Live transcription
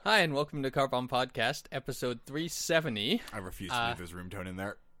Hi, and welcome to Car Bomb Podcast, episode 370. I refuse to leave his room tone in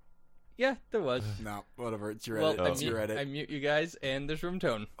there. Yeah, there was. No, whatever. It's your Well, edit. It's your edit. I mute you guys, and there's room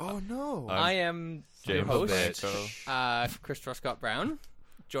tone. Oh, no. I am your James host, Beto. Chris Truscott Brown.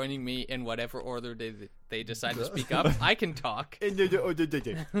 Joining me in whatever order they decide to speak up. I can talk.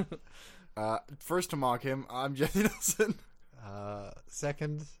 First to mock him, I'm Jesse Nelson.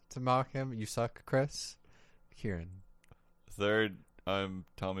 Second to mock him, you suck, Chris. Kieran. Third, I'm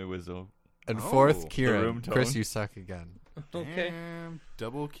Tommy Wizzle. And Oh, fourth, the Kieran. room tone. Chris, you suck again. Okay. Damn,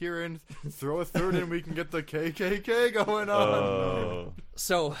 double Kieran. Throw a third in, we can get the KKK going on. Oh.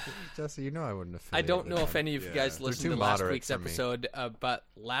 So, Jesse, you know I wouldn't have. I don't know if any of you Yeah. guys They're listened too to last moderate week's for me. episode, but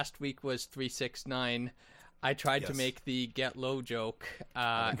last week was 369. I tried to Yes. make the Get Low joke,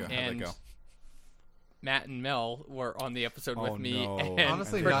 How'd that and go? Matt and Mel were on the episode Oh, with me. no. And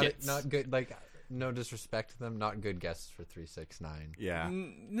Honestly, crickets. not good. Like, no disrespect to them, not good guests for 369. Yeah.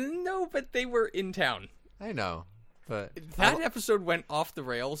 No, but they were in town. I know, but That episode went off the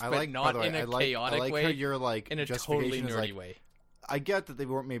rails, but by not the way, in a I like chaotic how way, you're like, in a justification totally is nerdy like, way. I get that they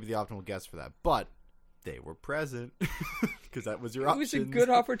weren't maybe the optimal guests for that, but they were present because that was your It option. was a good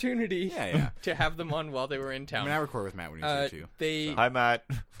opportunity Yeah. to have them on while they were in I town. mean, I record with Matt when he's here too. Hi, Matt.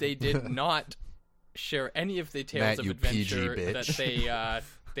 They did not share any of the tales Matt, of you PG adventure that bitch.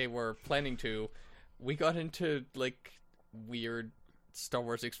 they were planning to. We got into like weird Star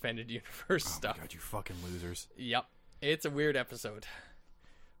Wars Expanded Universe Oh stuff. my god, you fucking losers. Yep, it's a weird episode,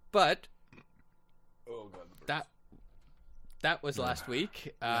 but Oh god. that was last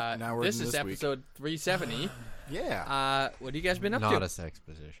week. Now we're this in is this week. episode 370. Yeah. What have you guys been up not to? a sex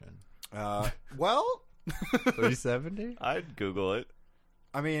position. Well, 370. I'd Google it.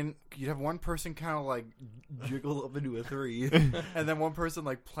 I mean, you'd have one person kind of like jiggle up into a 3, and then one person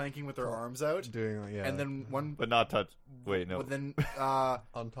like planking with their arms out, Doing and then one. But not touch. Wait, no. But then,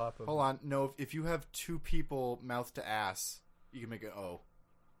 on top of. hold on. No, if you have two people mouth to ass, you can make it O.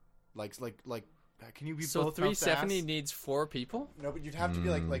 Like, can you be So both mouth to 370 ass? needs 4 people. No, but you'd have to be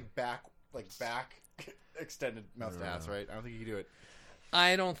like back extended mouth to ass, right? I don't think you can do it.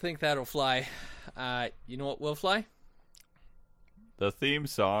 I don't think that'll fly. You know what will fly? The theme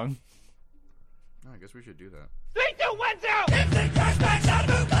song. No, I guess we should do that. 3, 2, 1, 0! Instant flashback, not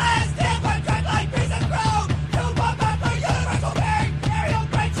a class! Stand by, dread like peace and ground! Two bomb for universal being! Aerial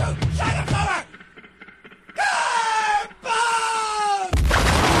great shoot, shine of flower!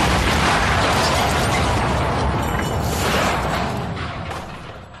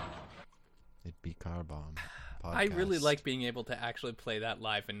 It'd be car bomb. I really podcast. like being able to actually play that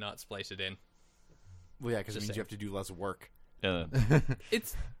live and not splice it in. Well, yeah, because it Just means you have to do less work. Yeah.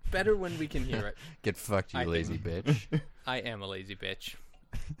 It's better when we can hear it. Get fucked, you I lazy bitch. I am a lazy bitch.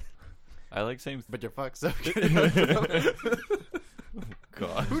 I like saying. But you're fucked. So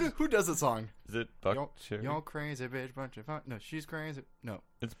God. who does the song? Is it Buck Y'all, Cherry? y'all crazy bitch, bunch of fun. No, she's crazy. No,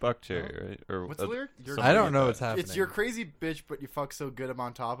 It's Buck Cherry, right? Or what's the lyric? You're I don't like know that. what's happening. It's your crazy bitch, but you fuck so good I'm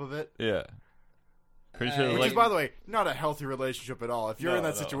on top of it. Yeah. Pretty sure. Which Which like, is, by the way, not a healthy relationship at all. If you're No, in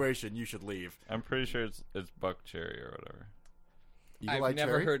that no. situation, you should leave. I'm pretty sure it's Buck Cherry or whatever. You I've like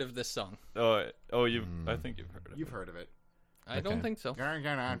never Cherry? heard of this song. Oh, you've. I think you've heard of You've it. heard of it. I don't Okay. think so.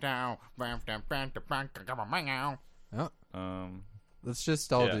 Oh, let's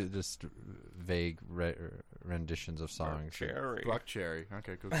just all Yeah. do just vague renditions of Buck songs. Cherry. Buck Cherry.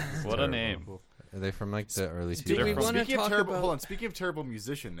 Okay, cool. What a name. Are they from like the early Do we 2000s? wanna Speaking of talk terrible, about- hold on. Speaking of terrible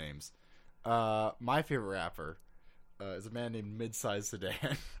musician names, my favorite rapper is a man named Midsize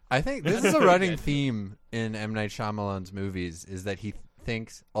Sedan. I think this is a running theme in M. Night Shyamalan's movies is that he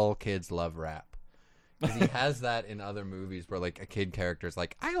thinks all kids love rap. Because he has that in other movies where like a kid character is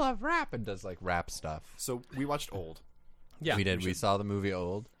like, I love rap and does like rap stuff. So we watched Old. Yeah, we did. We saw the movie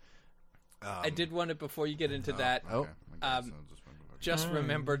Old. I did want to, before you get into that, Oh. Okay, my God, so just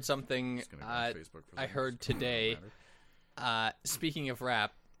remembered something just gonna go on Facebook for I the heard next- today. Speaking of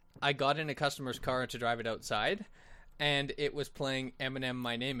rap, I got in a customer's car to drive it outside, and it was playing Eminem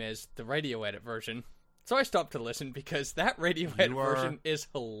My Name Is, the radio edit version. So I stopped to listen because that radio edit are- version is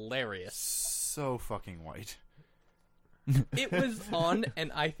hilarious. So fucking white. It was on,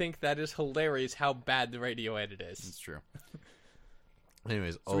 and I think that is hilarious how bad the radio edit is. It's true.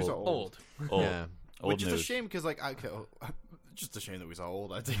 Anyways, So we saw Old. Old. Old. Yeah. Old Which is news. a shame because, like, just a shame that we saw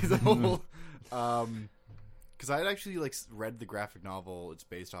Old. I'd say it's Old. Because I had actually like read the graphic novel. It's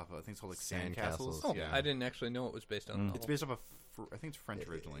based off of, I think it's called like Sandcastles. Sandcastles. Oh, Yeah, I didn't actually know it was based on a novel. it's based off of I think it's French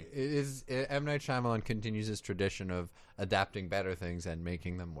originally. M. Night Shyamalan continues his tradition of adapting better things and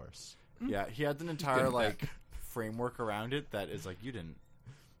making them worse. Yeah, he had an entire like framework around it that is like you didn't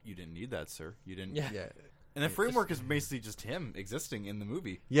need that, sir. You didn't. Yeah. Yeah. And the framework is basically just him existing in the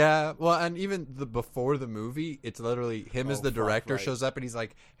movie. Yeah, well, and even before the movie, it's literally him as Oh, the fuck, director right. shows up and he's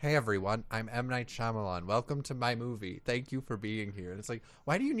like, "Hey everyone, I'm M. Night Shyamalan. Welcome to my movie. Thank you for being here." And it's like,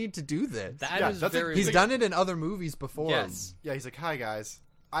 why do you need to do this? That Yeah, is that's a- very. He's like- done it in other movies before. Yes. Yeah, he's like, "Hi guys,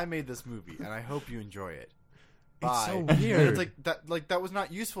 I made this movie, and I hope you enjoy it." It's Bye. so And weird. it's like that. Like that was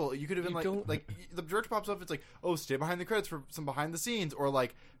not useful. You could have been You don't- like the director pops up. It's like, "Oh, stay behind the credits for some behind the scenes," or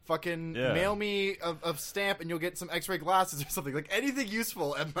like, "Fucking Yeah. mail me a stamp and you'll get some X-ray glasses or something." Like anything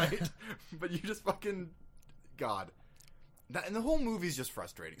useful at night, but you just fucking God. That, and the whole movie's just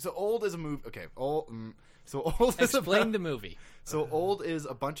frustrating. So Old is a movie. Okay, so Old is Explain the movie. So Old is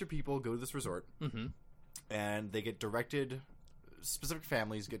a bunch of people go to this resort, Mm-hmm. and they get directed. Specific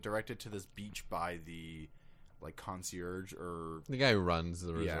families get directed to this beach by the like concierge or The guy who runs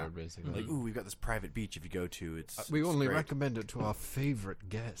the resort, Yeah. basically. like, "Ooh, we've got this private beach. If you go to, it's we it's only great." recommend it to our favorite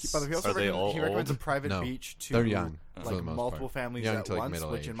guests. By the way, he also Are they all he recommends a old? private No. beach to They're young, for like the most multiple part. families Young at to, like, once,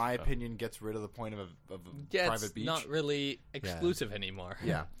 middle which in age. my opinion gets rid of the point of a Yeah, private it's beach. not really exclusive anymore.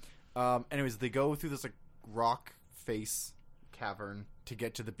 Yeah. Anyways, they go through this like rock face cavern to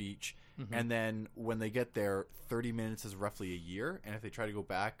get to the beach, and then when they get there, 30 minutes is roughly a year, and if they try to go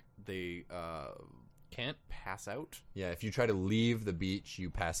back, they Can't. pass out. Yeah, if you try to leave the beach, you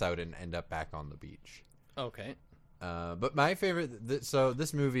pass out and end up back on the beach. Okay. But my favorite, so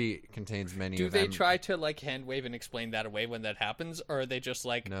this movie contains many. Do of they them. try to like hand wave and explain that away when that happens, or are they just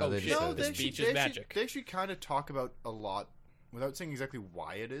like, No, oh they shit, just- No, No, this they beach actually- is they magic? They actually kind of talk about a lot without saying exactly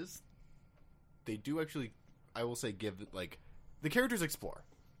why it is. They do actually, I will say, give like the characters explore.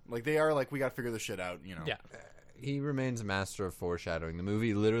 Like they are like, we got to figure this shit out. You know. Yeah. He remains a master of foreshadowing. The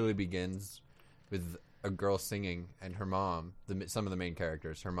movie literally begins with a girl singing, and her mom, some of the main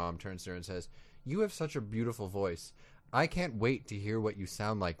characters, her mom turns to her and says, "You have such a beautiful voice. I can't wait to hear what you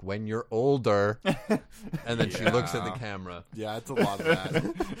sound like when you're older." And then she looks at the Yeah. camera. Yeah, it's a lot of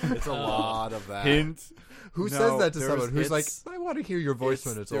that. It's a lot of that. Hint. Who No, says that to there's- someone who's like, it's- "I want to hear your voice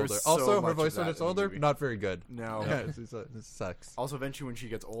when it's older"? there's so Also, her much voice of when that it's in the older, movie. not very good. No. Yeah, it sucks. Also, eventually, when she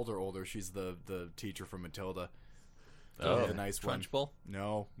gets older, she's the teacher from Matilda. Oh. The nice one. Trunchbull.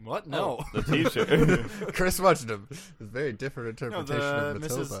 No. What? No. The teacher. Chris watched him. It's a very different No, interpretation the of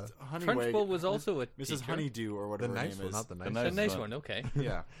Matilda. Mrs. Honeyway. Trunchbull was also a Mrs. teacher. Honeydew or The whatever nice her one, name not is. the The nice nice A one. nice one. one, okay.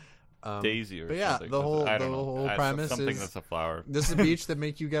 Yeah. Daisy or But yeah, something. the whole- I don't the know. whole I- premise something is- that's a flower. This is a beach that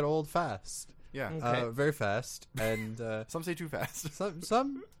make you get old fast. Yeah. Okay. Very fast. And Some say too fast.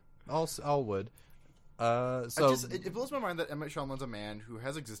 some all would. So It blows my mind that M. Night Shyamalan's a man who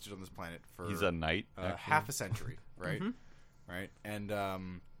has existed on this planet for He's a knight. actually. half a century, right? Right, and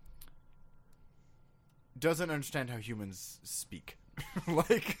doesn't understand how humans speak.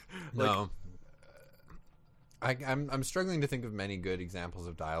 like, no. I'm struggling to think of many good examples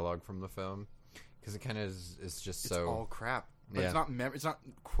of dialogue from the film because it kind of is just it's so. all crap. But Yeah. it's not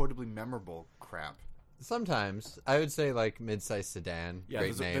quotably memorable crap. Sometimes I would say like Midsize Sedan. Yeah, Great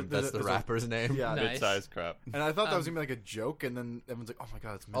there's a- name. there's a- That's the there's a- rapper's name. Yeah. Nice. Mid-sized crap. And I thought that was gonna be like a joke, and then everyone's like, "Oh my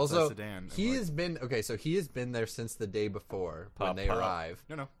god, it's Midsize Also, Sedan." And he like, has been okay. So he has been there since the day before when Pop, they pop. arrive.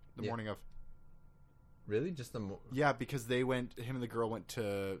 no, the Yeah. morning of. Really, just Yeah, because they went. Him and the girl went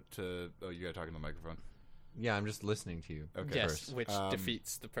to. Oh, you gotta talk in the microphone. Yeah, I'm just listening to you. Okay. Yes, first. which Um,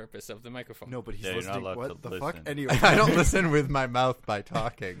 defeats the purpose of the microphone. No, but he's Yeah, you're not listening. allowed What to the fuck? listen. Anyway, I don't listen with my mouth by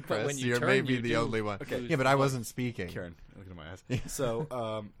talking, But Chris. when you You're turn, maybe you the do only one. Okay. Yeah, but I wasn't speaking. Karen, look at my ass. So,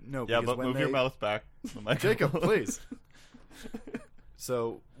 no. Yeah, because but when move your they- mouth back. from the Jacob, microphone. please.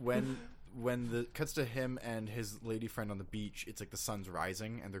 So when the cuts to him and his lady friend on the beach, it's like the sun's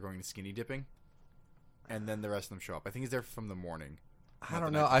rising and they're going skinny dipping, and then the rest of them show up. I think he's there from the morning. I not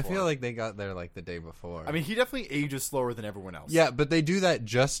don't the know. night I before. feel like they got there like the day before. I mean, he definitely ages slower than everyone else. yeah, but they do that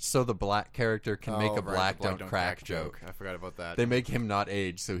just so the black character can make Oh, a right, black, the don't crack joke. I forgot about that. They make him not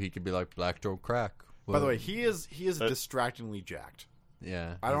age so he could be like black don't crack. By the Well, way, he is distractingly jacked.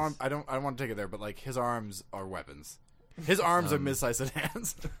 yeah, I don't want to take it there, but like his arms are weapons. His arms are mid-sized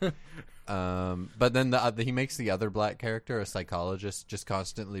sedans. But then he makes the other black character, a psychologist, just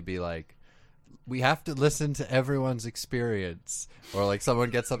constantly be like, "We have to listen to everyone's experience," or like someone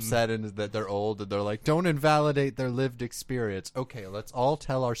gets upset and that they're old and they're like, "Don't invalidate their lived experience." Okay, let's all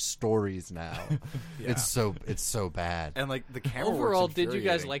tell our stories now. Yeah. It's so bad. And like the camera. Overall, work's did you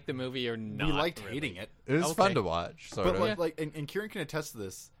guys infuriating. like the movie or not? We liked really? hating it. It was Okay. fun to watch. Sort But of. like and Kieran can attest to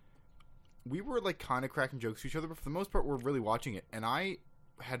this. We were like kind of cracking jokes to each other, but for the most part, we're really watching it. And I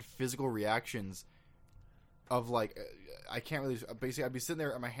had physical reactions of like, I can't really. Basically, I'd be sitting there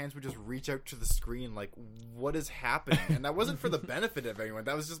and my hands would just reach out to the screen, like, what is happening? And that wasn't for the benefit of anyone.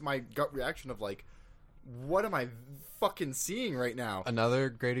 That was just my gut reaction of like, what am I fucking seeing right now? Another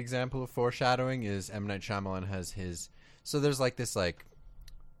great example of foreshadowing is M. Night Shyamalan has his. So there's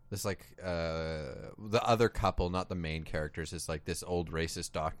the other couple, not the main characters, is like this old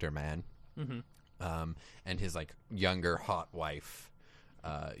racist doctor man, and his like younger hot wife,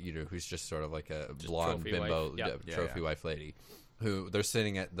 who's just sort of like a blonde trophy bimbo wife. Yep. trophy wife lady, who they're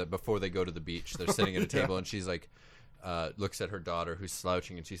sitting at before they go to the beach. They're sitting at a table, and she's like, looks at her daughter who's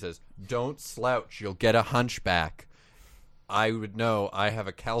slouching, and she says, "Don't slouch, you'll get a hunchback." I would know I have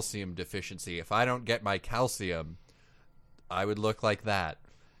a calcium deficiency. If I don't get my calcium, I would look like that.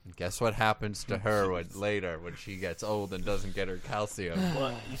 And guess what happens to her later when she gets old and doesn't get her calcium?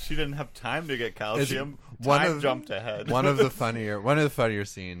 Well, she didn't have time to get calcium. one Time of- jumped ahead. One of the funnier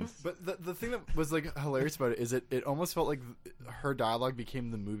scenes. But the thing that was like hilarious about it is it almost felt like her dialogue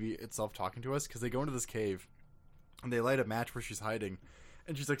became the movie itself talking to us, because they go into this cave and they light a match where she's hiding,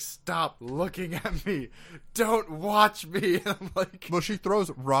 and she's like, "Stop looking at me, don't watch me." And I'm like, Well, she throws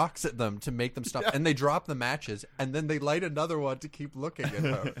rocks at them to make them stop, and they drop the matches, and then they light another one to keep looking at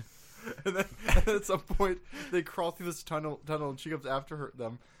her. and then at some point they crawl through this tunnel, and she comes after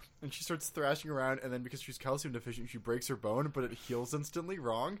them, and she starts thrashing around, and then because she's calcium deficient, she breaks her bone, but it heals instantly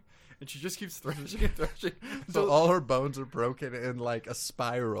wrong, and she just keeps thrashing and thrashing. So all her bones are broken in like a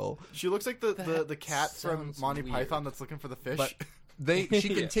spiral. She looks like the cat from sounds Monty weird. Python that's looking for the fish. But she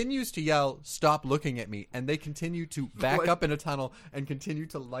continues to yell, "Stop looking at me!" and they continue to back Like- up in a tunnel and continue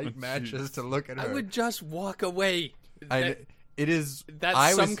to light matches to look at her. I would just walk away. It is. That's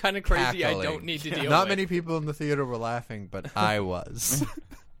I was some kind of crazy I cackling. don't need to deal Not with. many people in the theater were laughing, but I was.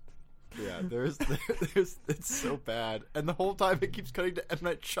 Yeah, there's it's so bad, and the whole time it keeps cutting to M.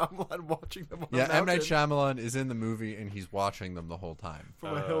 Night Shyamalan watching them on Yeah, a M. Night mountain Shyamalan is in the movie and he's watching them the whole time.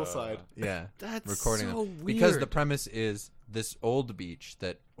 from a hillside. Yeah, That's recording so them because the weird. premise is this old beach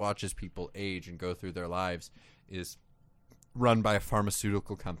that watches people age and go through their lives is run by a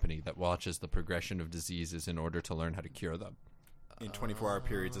pharmaceutical company that watches the progression of diseases in order to learn how to cure them. In 24-hour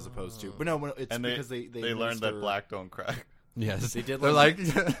periods, as opposed to, but no, it's and because they learned that administer- black don't crack. Yes, They did They're like-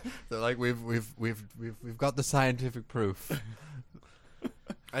 they're like we've got the scientific proof.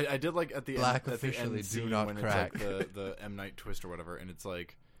 I did like at the Black end, at the officially end do scene not when crack. it's like the M. Night twist or whatever, and it's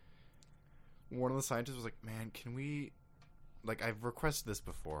like one of the scientists was like, "Man, can we? Like, I've requested this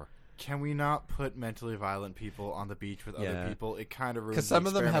before. Can we not put mentally violent people on the beach with Yeah. other people? It kind of ruins Because the some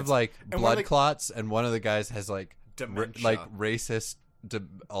of them have experiments." like And one of blood the- clots, and one of the guys has like Dementia. racist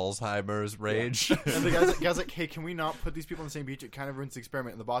Alzheimer's rage. And the guy's like, "Hey, can we not put these people on the same beach? It kind of ruins the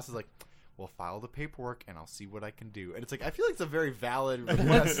experiment." And the boss is like, "Well, file the paperwork, and I'll see what I can do." And it's like, I feel like it's a very valid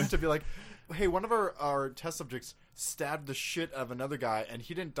request to be like, "Hey, one of our test subjects stabbed the shit out of another guy, and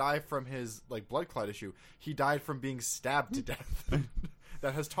he didn't die from his like blood clot issue. He died from being stabbed to death."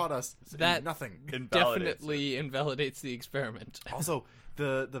 That has taught us That- nothing. Invalidates Definitely invalidates the experiment. Also,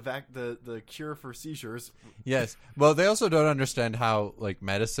 the cure for seizures. Yes. Well, they also don't understand how like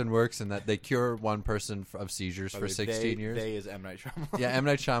medicine works, and that they cure one person of seizures for 16 years. They is M. Night Shyamalan. Yeah, M.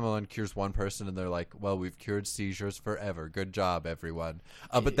 Night Shyamalan cures one person, and they're like, "Well, we've cured seizures forever. Good job, everyone."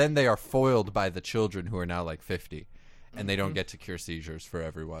 But then they are foiled by the children who are now like 50, and they don't get to cure seizures for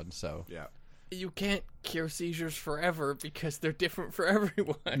everyone. So Yeah. You can't cure seizures forever because they're different for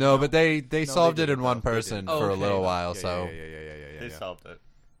everyone. no, but they solved they it did, in one though. They person did. for a Okay. little while. Yeah, So yeah. They solved it.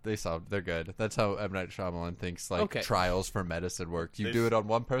 they solved. They're good. That's how M. Night Shyamalan thinks like Okay. trials for medicine work. You They do s- it on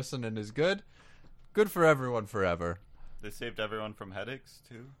one person and is good. Good for everyone forever. They saved everyone from headaches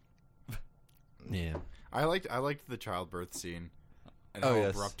too. Yeah. I liked the childbirth scene and Oh, how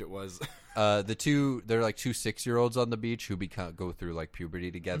yes. abrupt it was. They're like 2 6-year-olds on the beach who go through like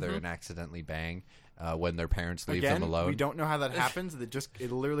puberty together and accidentally bang when their parents leave Again, them alone. we don't know how that happens.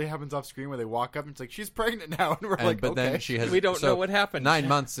 It literally happens off screen where they walk up and it's like, she's pregnant now, and we're And, like, but okay. then she has. We don't so know what happened. 9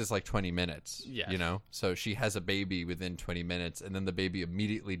 months is like 20 minutes. Yes. You know, so she has a baby within 20 minutes, and then the baby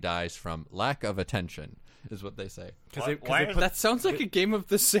immediately dies from lack of attention, is what they say. because Why they is put, That sounds like a game of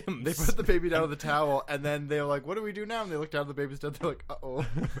The Sims. they put the baby down with the towel, and then they're like, what do we do now? And they look down at the baby's dead. They're like, uh-oh.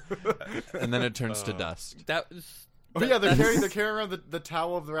 And then it turns to dust. That was. Oh yeah, they're that's- carrying around the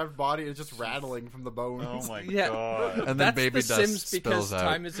towel of the wrapped body, and it's just rattling from the bones. Oh my Yeah. god. And then That's baby The dust Sims because spills out.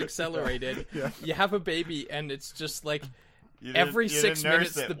 time is accelerated. Yeah. You have a baby, and it's just like You every didn't- you 6 didn't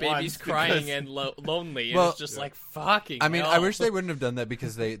minutes nurse it the baby's once crying because- and lonely, and Well, it's just like fucking. I mean, I hell. wish they wouldn't have done that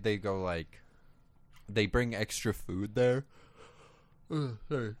because they go like, they bring extra food there.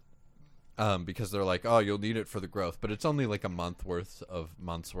 Sorry. because they're like, oh, you'll need it for the growth, but it's only like a month's worth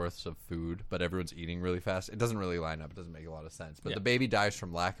of food, but everyone's eating really fast. It doesn't really line up. It doesn't make a lot of sense. But Yeah. the baby dies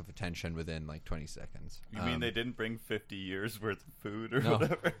from lack of attention within like 20 seconds. You mean they didn't bring 50 years worth of food or No.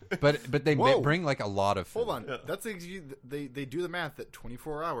 whatever? But they Whoa. bring like a lot of food. Hold on. That's they do the math that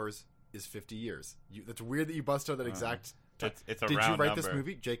 24 hours is 50 years. That's weird that you bust out that exact. It's a Did you round write number. this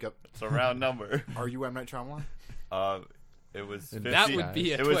movie, Jacob? It's a round number. Are you M Night Shyamalan? It was 50, That would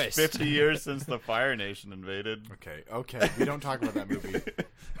be a it was twist. 50 years since the Fire Nation invaded. Okay. We don't talk about that movie.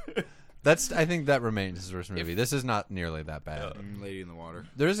 I think that remains his worst movie. This is not nearly that bad. Lady in the Water.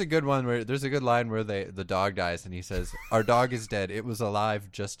 There's a good line where the dog dies and he says, "Our dog is dead. It was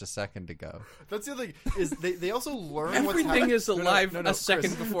alive just a second ago." That's the other thing is they also learn what's Everything happening. is alive No, a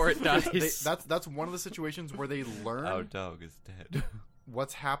second Chris. before it dies. That's one of the situations where they learn Our dog is dead.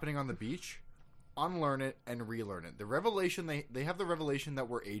 what's happening on the beach, unlearn it, and relearn it. The revelation they have the revelation that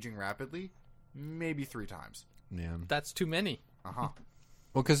we're aging rapidly, maybe 3 times. Yeah. That's too many.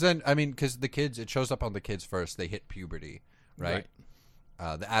 Well, because the kids, it shows up on the kids first. They hit puberty, right?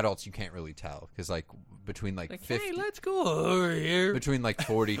 The adults, you can't really tell because between Like, 50, hey, let's go over here. between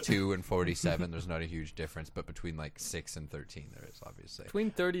 42 and 47, there's not a huge difference. But between 6 and 13, there is obviously.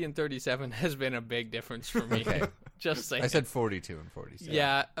 Between 30 and 37 has been a big difference for me. Okay. Just saying. I said 42 and 47.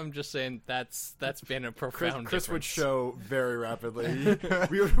 Yeah, I'm just saying that's been a profound Chris would difference. show very rapidly.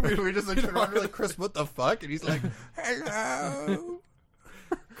 we just turn around Like, Chris, what the fuck? And he's like, hello.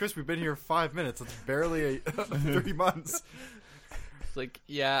 Chris, we've been here 5 minutes. It's barely 3 months. It's like,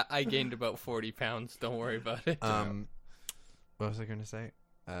 yeah, I gained about 40 pounds. Don't worry about it. What was I going to say?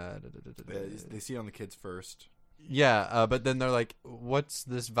 They see it on the kids first. Yeah, but then they're like, what's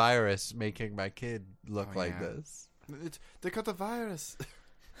this virus making my kid look Oh, like yeah. this? They got the virus.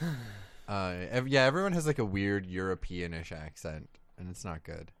 Everyone has a weird European-ish accent, and it's not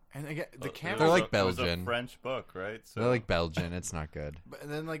good. And again, the It camera. They're was like it was a Belgian. French book, right? So They're like Belgian. It's not good. And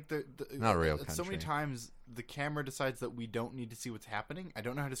then the Not a real So many country. times the camera decides that we don't need to see what's happening. I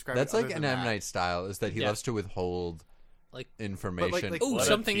don't know how to describe That's it. like other an than M. that. Night style, is that he Yeah. loves to withhold Like, information. like- oh, What a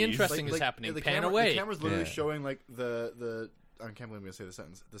something tease. interesting is happening. The Pan camera, away. The camera's literally Yeah. showing the I can't believe I'm gonna say the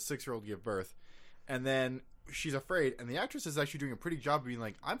sentence. The 6-year-old give birth, and then she's afraid, and the actress is actually doing a pretty job of being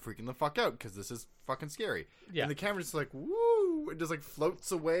like, "I'm freaking the fuck out because this is fucking scary." Yeah. And the camera's just like, "Woo!" It just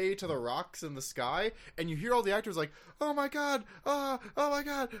floats away to the rocks in the sky, and you hear all the actors like, "Oh my god! Oh my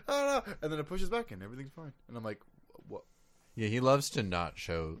god! Oh no!" And then it pushes back, and everything's fine. And I'm like, "What?" Yeah, he loves to not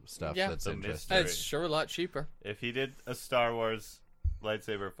show stuff Yeah. that's The interesting. mystery. it's sure a lot cheaper. if he did a Star Wars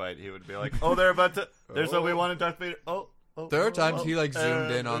lightsaber fight, he would be like, "Oh, they're about to. There's Obi-Wan and Darth Vader. Oh." There are times he zoomed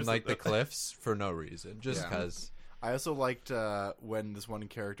and in on there's the cliffs for no reason, just Yeah. because. I also liked when this one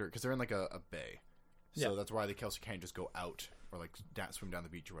character, because they're in a bay, so Yeah. that's why they also can't just go out or swim down the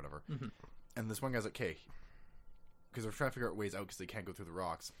beach or whatever. Mm-hmm. And this one guy's like, "Okay," because they're trying to figure out ways out because they can't go through the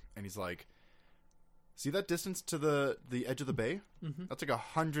rocks. And he's like, "See that distance to the edge of the bay? Mm-hmm. That's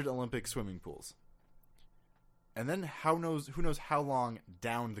 100 Olympic swimming pools." And then who knows how long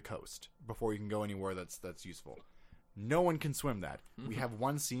down the coast before you can go anywhere that's useful. No one can swim that. We have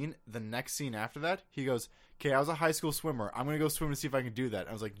one scene. The next scene after that, he goes, "Okay, I was a high school swimmer. I'm going to go swim to see if I can do that."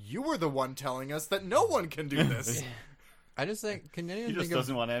 I was like, "You were the one telling us that no one can do this." I just think, can He anyone just think of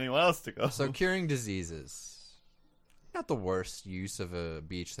doesn't want anyone else to go. so curing diseases? Not the worst use of a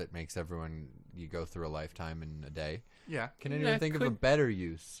beach that makes you go through a lifetime in a day. Yeah. Can anyone Yeah, think of a could- better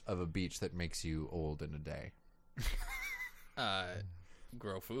use of a beach that makes you old in a day?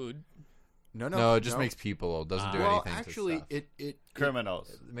 Grow food. No, it just makes people old. Doesn't do Well, anything. actually, to stuff. it Criminals.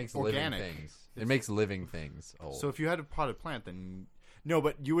 It makes organic. living things. It makes living things old. So if you had a potted plant, then no,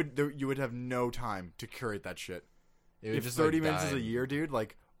 but you would have no time to curate that shit. it would If just 30 like, minutes die is a and- year, dude,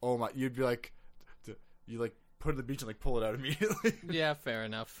 oh my, you'd be like, you put it in the beach and pull it out immediately. Yeah, fair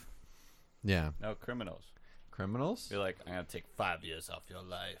enough. Yeah, No, criminals. criminals. You're like, "I'm gonna take 5 years off your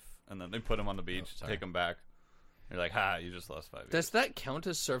life," and then they put him on the beach, sorry. take him back. You're like, "Ha! You just lost 5 years." Does that count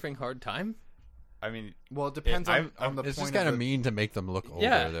as serving hard time? I mean, Well, it depends I'm- on the It's point just kind of the- mean to make them look older.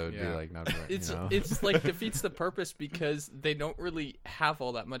 Yeah. That would be Yeah. like not. Right, It's you know? it's like defeats the purpose because they don't really have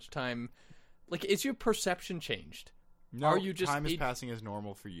all that much time. Like, is your perception changed? No, Are you just time is age- passing as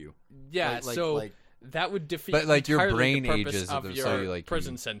normal for you? Yeah, Like- so like- that would defeat. But, like, your entirely brain the purpose ages of of- your so you, like,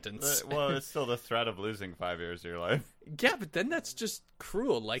 prison you- sentence. well, it's still the threat of losing 5 years of your life. Yeah, but then that's just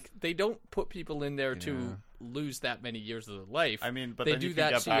cruel. Like, they don't put people in there to lose that many years of their life. I mean, but they then do you can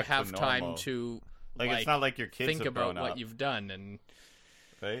that get so you back to have time normal. to Like, it's not like your kids think have about grown what up. you've done. And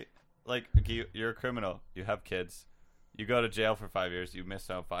Right? Like, you're a criminal. You have kids. You go to jail for 5 years, you miss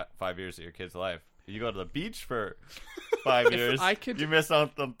out 5 years of your kid's life. You go to the beach for 5 years, I could- you miss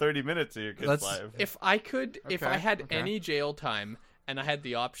out on 30 minutes of your kid's Let's- life. If I Okay, had okay. any jail time and I had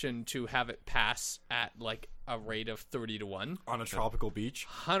the option to have it pass at like a rate of 30-1, On a tropical beach.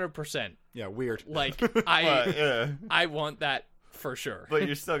 100%. Yeah, weird. Like But, yeah. I want that for sure. But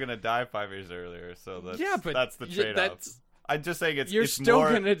you're still gonna die 5 years earlier, so that's, Yeah, but that's the y- trade-off. that's- I'm just saying You're it's still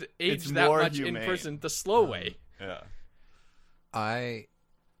more, gonna age it's that more much humane. in prison the slow way. Yeah. I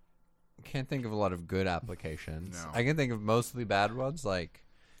can't think of a lot of good applications. No. I can think of mostly bad ones. Like,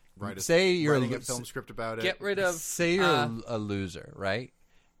 Right, say you're writing a film script about it. Get rid of. say you're a loser, right?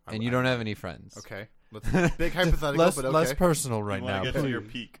 And you don't have any friends. Okay. Let's big hypothetical, less, but okay. less personal right You wanna now. get to your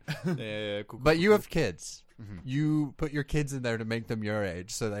please. peak. Yeah, cool, But cool, you cool. have kids. You put your kids in there to make them your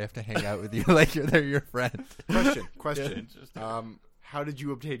age, so they have to hang out with you like they're your friend. question. Interesting. How did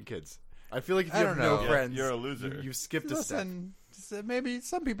you obtain kids? I feel like if I you don't have no know. Yeah, friends, you're a loser. You skipped a step. Listen, maybe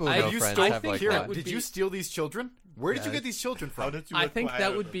some people I- who know you friends stole- have I like think that Kieran, that. would did be- you steal these children? Where did you Yeah. get these children How from? did you I think acquire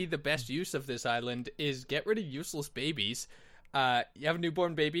that would them? be the best use of this island is get rid of useless babies. You have a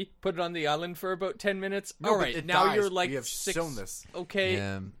newborn baby, put it on the island for about 10 minutes. No, All but right, it now dies. you're like We have 6. shown this. Okay.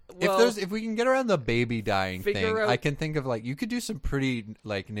 Yeah. well- if we can get around the baby dying Figure thing, out- I can think of like you could do some pretty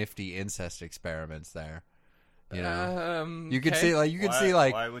like nifty incest experiments there. You know, you could okay. see like you could Why- see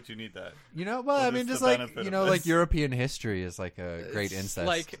like why would you need that? you know. What Well, I is mean, the just like benefit you of know, like this? European history is like a great incest.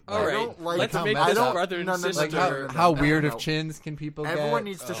 Like, I all right, don't like let's how make I this don't- brother and no, no, no, sister. like no, no, no, how no, weird no. of chins can people Everyone get?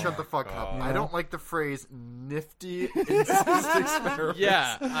 needs to shut the fuck up. You I know? don't like the phrase "nifty incest experiment."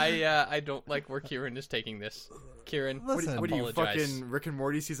 Yeah, I don't like where Kieran is taking this. Kieran, Listen. What are you apologize. fucking Rick and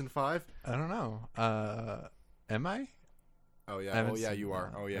Morty season 5? I don't know. Am I? Oh I yeah, haven't oh yeah, seen you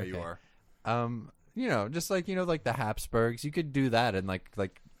are. that. Oh yeah, you Okay. are. You know, just like like the Habsburgs, you could do that in like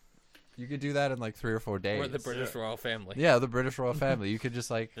you could do that in like 3 or 4 days. Or the British royal family. Yeah, the British royal family. You could just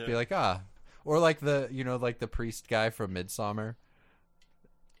like be Yeah. like or like the like the priest guy from Midsummer.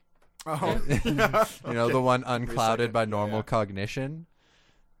 Oh, You know, the one unclouded second. by Yeah, normal yeah. cognition.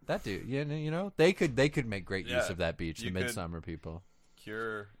 That dude, you know, they could make great use Yeah, of that beach. The you could- Midsummer people.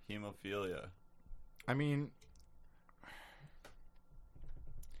 Cure hemophilia. I mean,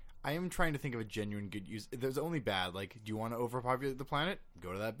 I am trying to think of a genuine good use. There's only bad. Like, do you want to overpopulate the planet?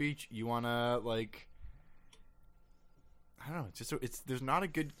 Go to that beach. You want to like, I don't know. It's just there's not a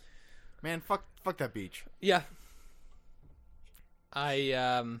good man. Fuck that beach. Yeah.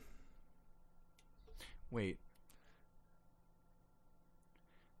 I Wait,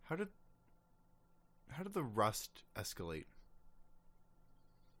 how did the rust escalate?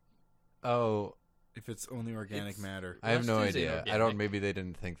 Oh, If it's only organic matter. I have no Rust is idea. I inorganic. don't. Maybe they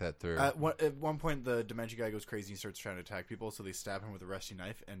didn't think that through. At one point, the dementia guy goes crazy and starts trying to attack people, so they stab him with a rusty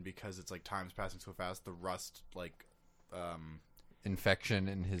knife, and because it's like time's passing so fast, the rust Infection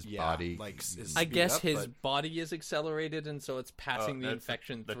in his body. like is I speed guess up, his but body is accelerated, and so it's passing the that's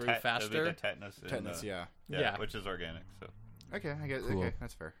infection the through tet- that'd be faster. The tetanus. in tetanus. the- Yeah. Yeah. Which is organic. So Okay, I get. Cool. Okay,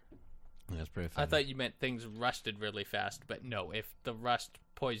 that's fair. That's pretty I funny. thought you meant things rusted really fast, but no. If the rust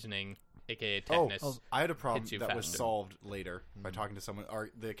poisoning, aka tetanus, I had a problem hits you that was faster. solved later by talking to someone.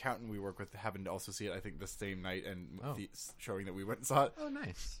 The accountant we work with happened to also see it. I think the same night, and showing that we went and saw it. Oh,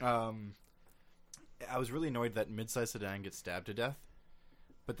 nice. I was really annoyed that mid-sized sedan gets stabbed to death,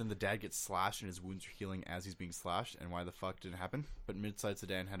 but then the dad gets slashed and his wounds are healing as he's being slashed. And why the fuck did it happen? But mid-sized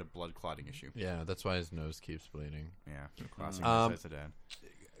sedan had a blood clotting issue. Yeah, that's why his nose keeps bleeding. Yeah, classic mid-sized sedan.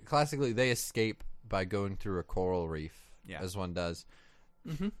 Classically, they escape by going through a coral reef, Yeah. as one does,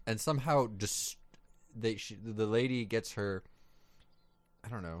 Mm-hmm. and somehow just the lady gets her, I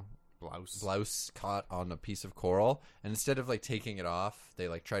don't know, blouse caught on a piece of coral, and instead of like taking it off, they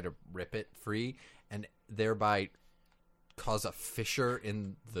like try to rip it free, and thereby cause a fissure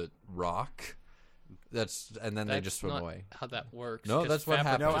in the rock. And then they that's just swim not away. how that works. No, 'cause that's what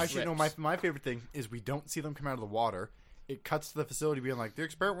fabric happens. No, just actually, no. rips. My favorite thing is we don't see them come out of the water. It cuts to the facility being like, the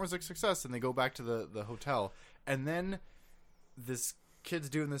experiment was a success, and they go back to the hotel. And then this kid's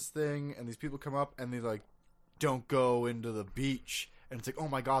doing this thing, and these people come up, and they're like, don't go into the beach. And it's like, oh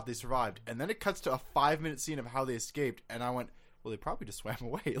my god, they survived. And then it cuts to a 5-minute scene of how they escaped, and I went, well, they probably just swam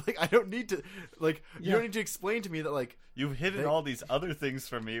away. Like, I don't need to, like, you don't need to explain to me that, like, you've hidden They- all these other things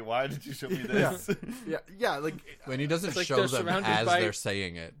from me. Why did you show me this? yeah, like, When he doesn't It's like show they're them surrounded as by- they're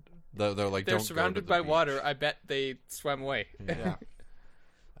saying it, they're like, They're don't surrounded go to by the water. beach. I bet they swam away. yeah.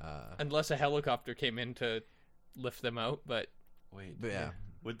 Unless a helicopter came in to lift them out, but Wait, But yeah.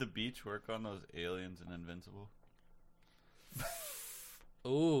 would the beach work on those aliens in Invincible?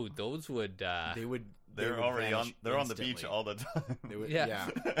 ooh, those would They would. They're would already on. vanish They're on the beach instantly. all the time. They would, Yeah.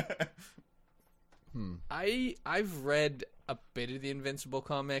 yeah. I've read a bit of the Invincible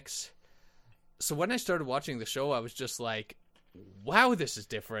comics. So when I started watching the show, I was just like, wow, this is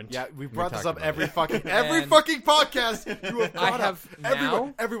different. Yeah, we brought this talked up about every it. fucking And podcast. You have I brought have up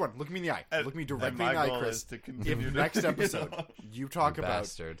now- everyone. Look me in the eye. Look me directly in my the eye, goal Chris. is to continue In to next bring it episode, up. you talk You about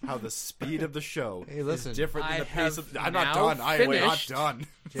bastard. how the speed of the show Hey, listen. is different than I the pace have of. I'm not now done. I am not finished- done.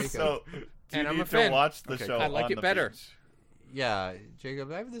 Jacob. So, do And you I'm need a fan. to watch the Okay, show I like on it the better. beach? Yeah, Jacob,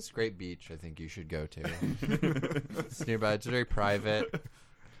 I have this great beach I think you should go to. It's nearby. It's very private.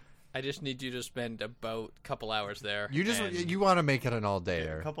 I just need you to spend about a couple hours there. You just and- you want to make it an A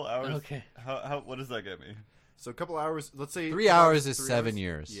all-dayer. couple hours. Okay. How what does that get me? So a couple hours. Let's say 3 hours is 3 7 hours.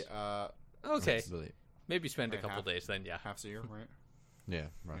 years. Yeah, Okay, That's really- maybe spend a Right, couple half. days then. Yeah. half a year, right? yeah,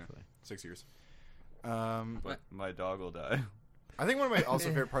 roughly. 6 years. But my dog will die. I think one of my also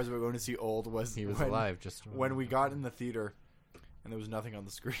favorite parts about going to see Old was He was when, alive just when we got in the theater and there was nothing on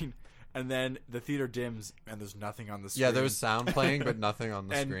the screen, and then the theater dims and there's nothing on the screen. Yeah, there was sound playing, but nothing on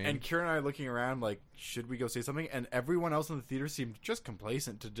the and screen. and Kieran and I looking around like, should we go say something? And everyone else in the theater seemed just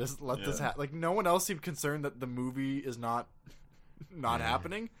complacent to just let this Yeah. happen. Like no one else seemed concerned that the movie is not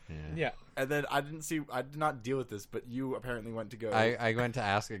happening. yeah. Yeah. And then I did not deal with this, but you apparently went to go. I went to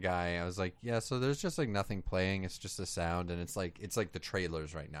ask a guy. I was like, "Yeah, so there's just like nothing playing. It's just a sound, and it's like the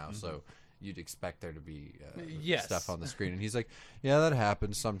trailers right now. So you'd expect there to be Yes. stuff on the screen." And he's like, "Yeah, that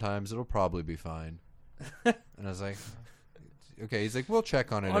happens sometimes. It'll probably be fine." And I was like, "Okay." He's like, "We'll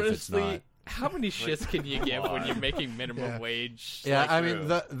check on it if it's not." Honestly, how many shits can you give when you're making minimum Yeah. wage? Yeah, Like, I mean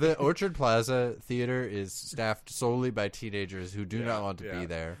the Orchard Plaza Theater is staffed solely by teenagers who do not want to yeah. be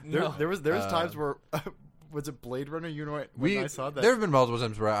there. no. there was times where was it Blade Runner? You know what? When I saw that. There have been multiple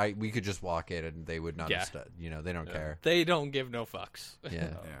times where we could just walk in and they would not Yeah. have they don't care. They don't give no fucks. Yeah.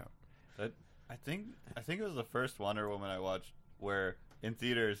 Yeah. I think it was the first Wonder Woman I watched where in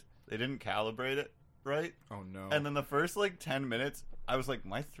theaters they didn't calibrate it right, Oh no. and then the first like 10 minutes I was like,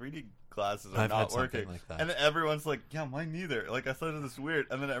 my 3D glasses are I've had not something working, like that. and then everyone's like, yeah, mine neither. Like I thought it was weird,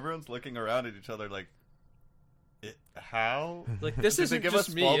 and then everyone's looking around at each other like, how? Like this Did they isn't give just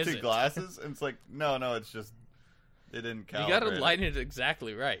us me, is faulty it? glasses? And it's like, no, it's just they didn't calibrate. You got to it. line it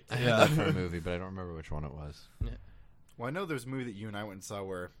exactly right. I had that for a movie, but I don't remember which one it was. Well, I know there's a movie that you and I went and saw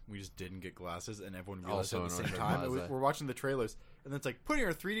where we just didn't get glasses, and everyone realized Also at the in same Orchard time. Plaza. We're watching the trailers, and then it's like, put in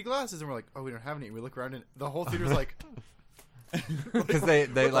your 3D glasses, and we're like, oh, we don't have any. And we look around, and the whole theater's like, Because they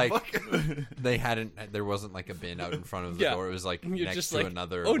What the like fuck? they hadn't there wasn't like a bin out in front of the Yeah. door. It was like You're next just to like,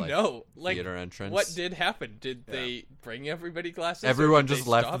 another oh like, no, like theater entrance. what did happen? Did they bring everybody glasses? or Everyone did just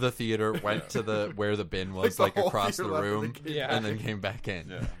they left stop? the theater, went to the where the bin was, the like whole across the theater left room, and Yeah. and then came back in.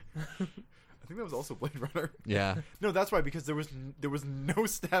 Yeah. I think that was also Blade Runner. Yeah. No, that's why, because there was no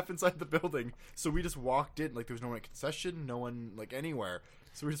staff inside the building, so we just walked in. Like there was no one at concession, no one like anywhere.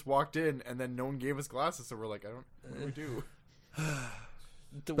 So we just walked in, and then no one gave us glasses. So we're like, what do we do?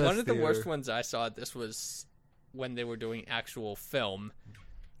 One Best of the worst theater. ones I saw. This was when they were doing actual film.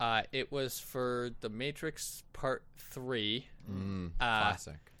 It was for The Matrix Part 3.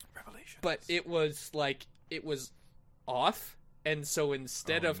 Classic. Revelation. But it was like it was off, and so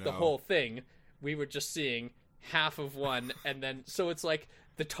instead Oh, of the no. whole thing, we were just seeing half of one, and then so it's like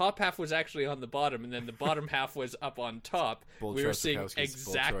the top half was actually on the bottom, and then the bottom half was up on top. Bold we were choice, seeing Sikowski's.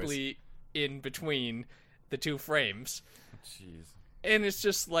 Bold exactly in between the two frames, Jeez. and it's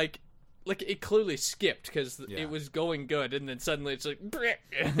just like it clearly skipped because Yeah. it was going good, and then suddenly it's like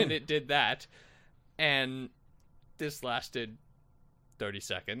and it did that, and this lasted 30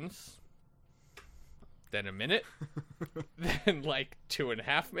 seconds, then a minute, then like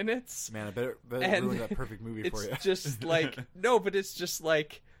 2.5 minutes. Man, I better And ruin that perfect movie for you. It's just like no, but it's just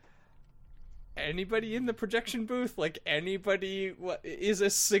like anybody in the projection booth, like anybody is a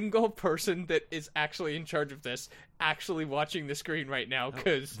single person that is actually in charge of this, actually watching the screen right now,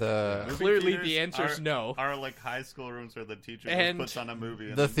 because The Movie clearly theaters the answer is are- no. Are like high school rooms where the teacher And just puts on a movie.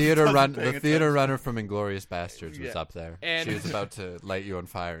 And the then theater doesn't run pay the theater attention. runner from Inglorious Bastards was Yeah. up there. And- she was about to light you on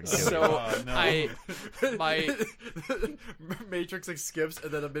fire and kill So you. Oh, no. my Matrix like skips,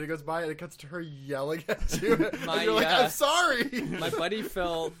 and then a minute goes by, and it cuts to her yelling at you. My, and you're like, I'm sorry. my buddy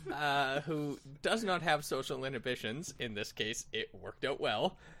Phil, who does not have social inhibitions, in this case, it worked out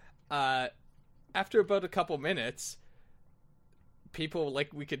well. After about a couple minutes, people,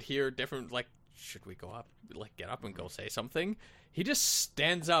 like, we could hear different, like, should we go up, like, get up and go say something? He just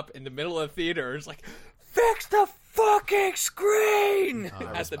stands up in the middle of the theater and is like, fix the fucking screen!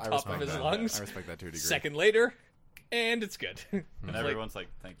 I at the I top respect of his that. lungs. I respect that to a degree. Second later, and it's good. And Like, everyone's like,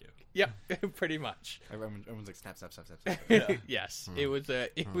 "Thank you." yep, pretty much. Everyone's like, snap, snap, snap, snap. snap. Yes, it was a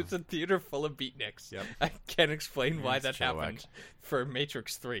theater full of beatniks. Yep. I can't explain why it's that Chilliwack. happened for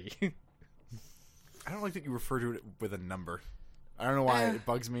Matrix 3. I don't like that you refer to it with a number. I don't know why it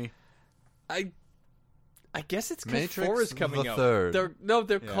bugs me. I guess it's because Matrix 4 is coming the out. third.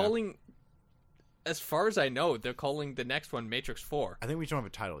 They're Yeah. calling. As far as I know, they're calling the next one Matrix 4. I think we don't have a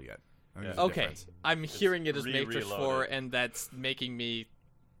title yet. I think there's a Okay, difference. I'm hearing it as Matrix 4, re-reloaded. and that's making me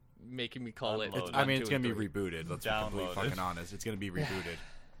call it. Unloaded. I mean, 1, it's 2, and going to be 3. rebooted. Let's be completely Downloaded. fucking honest. It's going to be rebooted.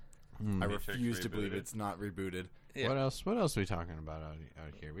 I Matrix refuse to believe rebooted. it's not rebooted. Yeah. What else? What else are we talking about out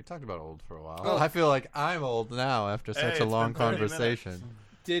here? We talked about old for a while. Oh. I feel like I'm old now after Hey, such it's a been long 30 minutes. conversation.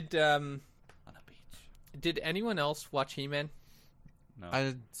 Did On a beach. did anyone else watch He-Man? No.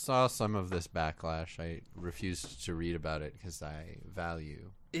 I saw some of this backlash. I refused to read about it because I value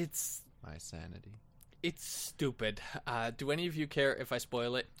It's my sanity. stupid. Do any of you care if I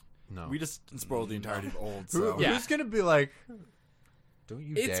spoil it? No. We just spoiled the entirety of old. Who, So Yeah. Who's gonna be like? Don't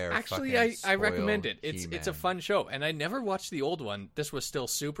you It's dare! actually fucking I recommend spoil it. It's a He-Man. fun show, and I never watched the old one. This was still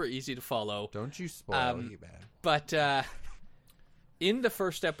super easy to follow. Don't you spoil He-Man. But in the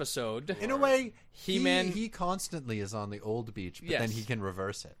first episode, In a way, He-Man- he constantly is on the old beach, but then Yes. he can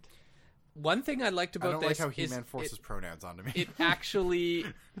reverse it. one thing I liked I about don't like this how is He-Man forces pronouns onto me. it actually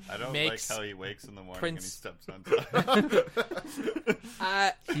I don't makes like how he wakes in the morning Prince- and he steps on top.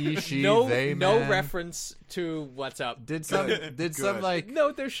 He, she, no they, no man. reference to what's up. Did some Good. like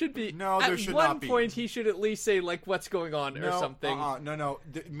No, there should be. No, there at should one not be. point he should at least say like what's going on or something. No.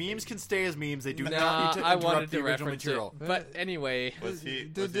 The memes can stay as memes. They do Nah, not need to I interrupt wanted the to original reference material. it. But anyway, Was he?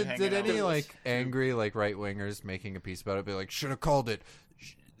 did, was he did, hanging did out any with- like angry like right wingers making a piece about it be like should have called it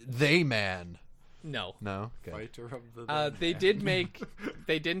they man? no. No, good. Fighter of the They did make.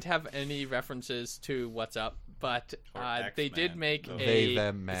 They didn't have any references to what's up, but Or they X-Man, did make though. They a.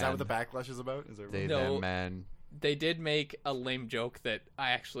 them man. Is that what the backlash is about? Is there They No. them man. They did make a lame joke that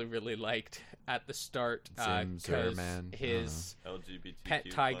I actually really liked at the start Zim, because Zerman. his LGBTQ pet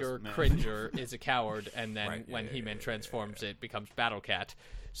plus tiger man. Cringer is a coward, and then Right, yeah, when yeah, He-Man yeah, transforms, it becomes Battle Cat.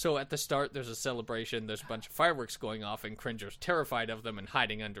 So at the start, there's a celebration. There's a bunch of fireworks going off, and Cringer's terrified of them and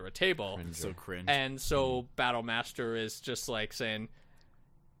hiding under a table. so cringe? And so Battle Master is just like saying,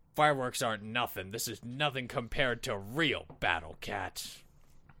 "Fireworks aren't nothing. This is nothing compared to real Battle Cat."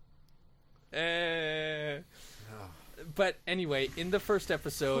 But anyway, in the first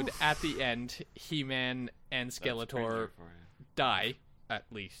episode, at the end, He-Man and That's Skeletor Cringer for you. die. At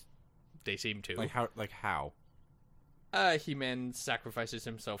least they seem to. like how? Like how? He-Man sacrifices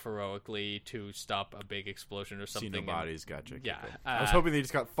himself heroically to stop a big explosion or See something. no and- bodies. Gotcha. Yeah, Okay. I was hoping they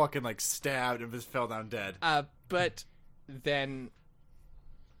just got fucking like stabbed and just fell down dead. But then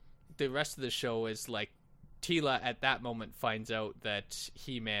the rest of the show is like Tila at that moment finds out that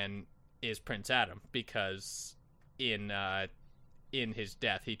He-Man is Prince Adam because in his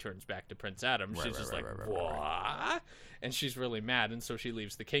death he turns back to Prince Adam. Right, She's right, just right, like, right, right, what? And she's really mad, and so she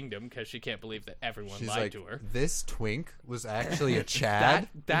leaves the kingdom because she can't believe that everyone She's lied like, to her. this twink was actually a Chad.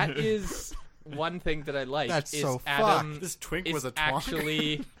 That is one thing that I like. That's is so Adam This twink is was a twonk.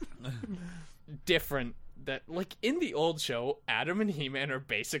 actually different. That like in the old show, Adam and He-Man are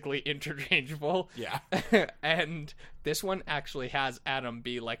basically interchangeable. Yeah. And this one actually has Adam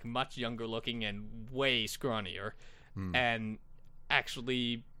be like much younger looking and way scrawnier, and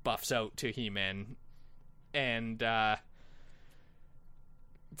actually buffs out to He-Man. And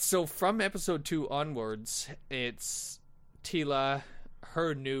so from episode 2 onwards, it's Tila,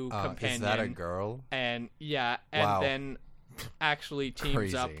 her new companion. Is that a girl? And yeah, and Wow. then actually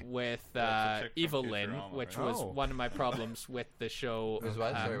teams up Crazy. with Yeah, it's a chick from Evelyn, Futurama, which right? was Oh. one of my problems with the show. Was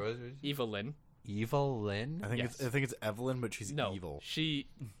what? Sorry, what was Evelyn. Evelyn? I think Yes. I think it's Evelyn, but she's No, evil. she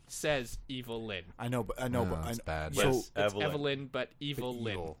says Evelyn. I know, but it's bad. So Yes, It's Evelyn. Evelyn, but but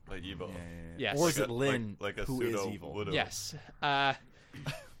Evelyn. evil. Like evil. Yeah, yeah, yeah. Yes. Or is Like it a- Lynn, like a who is pseudo evil? widow. Yes.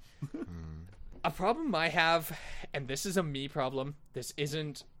 A problem I have, and this is a me problem. This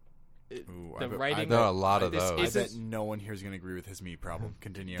isn't Ooh, the I bet- writing. There are a lot of this those. I isn't- bet no one here is going to agree with his me problem.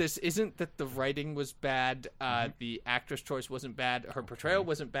 Continue. This isn't that the writing was bad. The actress choice wasn't bad. Her portrayal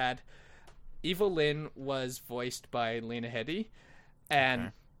wasn't bad. Evelyn was voiced by Lena Headey,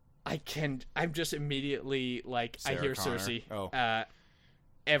 and I'm just immediately like, I Sarah hear Connor. Cersei Oh.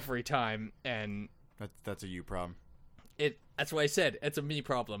 every time, and That's a you problem. that's why I said it's a me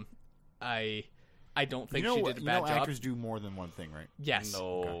problem. I don't think you know, she did a you bad know job. actors do more than one thing, right? Yes,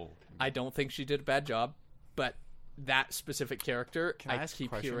 No. I don't think she did a bad job, but that specific character, Can I I ask a keep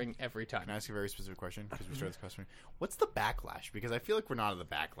question? hearing every time. Can I ask a very specific question? Because we started this question. What's the backlash? Because I feel like we're not at the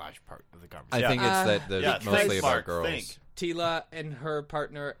backlash part of the I conversation. think it's that Yeah, they're mostly think, about Mark, girls. think. Tila and her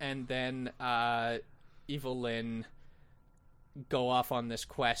partner, and then Evelyn go off on this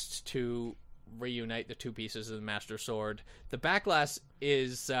quest to reunite the two pieces of the Master Sword. The backlash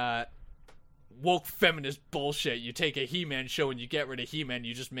is woke feminist bullshit. You take a He-Man show and you get rid of He-Man,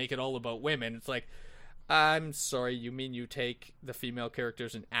 you just make it all about women. It's like, I'm sorry, you mean you take the female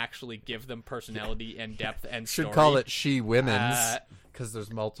characters and actually give them personality and depth and story? Should call it She Women's because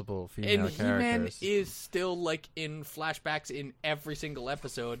there's multiple female And He-Man characters. is still like in flashbacks in every single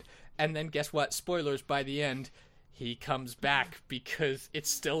episode, and then guess what? Spoilers, by the end, he comes back because it's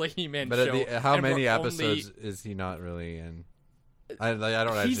still a He-Man But show. how and many we're episodes is he not really in? I don't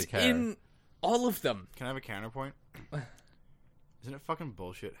actually He's care. in all of them. Can I have a counterpoint? Isn't it fucking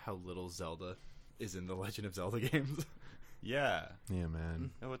bullshit how little Zelda is in the Legend of Zelda games? Yeah. Yeah, man.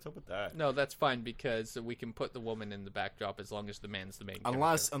 Yeah, what's up with that? No, that's fine because we can put the woman in the backdrop as long as the man's the main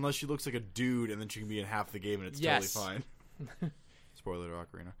Unless she looks like a dude and then she can be in half the game and it's Yes. totally fine. Spoiler to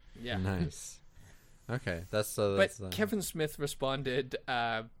Ocarina. Yeah. Nice. Okay, that's But Kevin Smith responded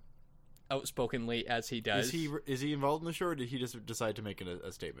outspokenly as he does. Is he involved in the show, or did he just decide to make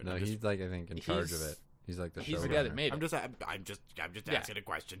a statement? No, I'm just, he's like I think in charge of he's- it. He's like the He's showrunner. the guy that made it. I'm just Yeah. asking a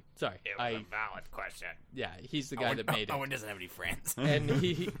question. Sorry, valid question. yeah, he's the guy that made it. Owen doesn't have any friends. And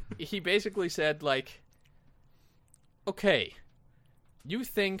he basically said like, okay, you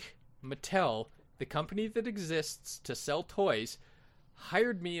think Mattel, the company that exists to sell toys,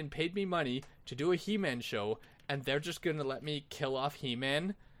 hired me and paid me money to do a He-Man show, and they're just gonna let me kill off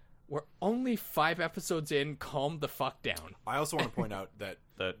He-Man? We're only 5 episodes in. Calm the fuck down. I also want to point out that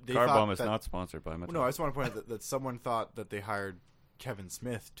That they Car thought Bomb is that- not sponsored by Mattel. no, I just want to point out that someone thought that they hired Kevin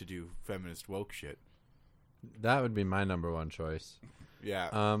Smith to do feminist woke shit. That would be my number one choice. Yeah.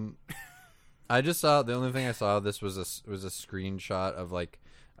 I just saw the only thing I saw. This was a screenshot of like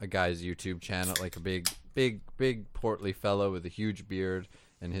a guy's YouTube channel, like a big portly fellow with a huge beard,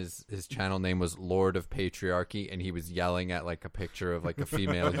 and his channel name was Lord of Patriarchy, and he was yelling at like a picture of like a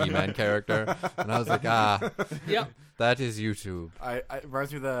female He-Man character, and I was like, Yep. that is YouTube. it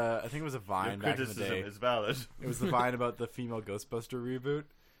reminds me of I think it was a Your Vine back in the criticism day. is valid. It was the Vine about the female Ghostbuster reboot.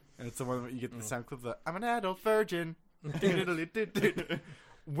 And it's the one where you get the sound clip that I'm an adult virgin.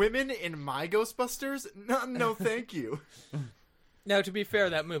 Women in my Ghostbusters? No, thank you. Now, to be fair,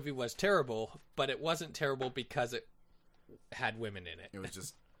 that movie was terrible, but it wasn't terrible because it had women in it. It was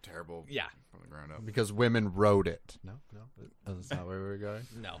just terrible Yeah. from the ground up. Because women wrote it. No, that's not where we were going.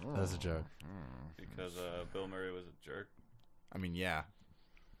 No. That's a joke. Because Bill Murray was a jerk. I mean, yeah.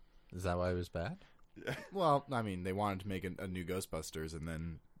 Is that why it was bad? Well, I mean, they wanted to make a new Ghostbusters, and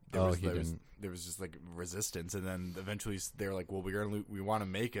then there was just like resistance, and then eventually they were like, "Well, we want to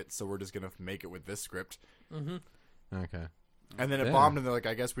make it, so we're just gonna make it with this script." Okay. And then it Yeah. bombed, and they're like,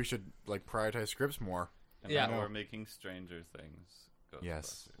 "I guess we should like prioritize scripts more." And Yeah. now we're making Stranger Things.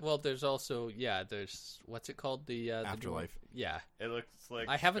 Yes. Well, there's also there's what's it called the Afterlife. Yeah, It looks like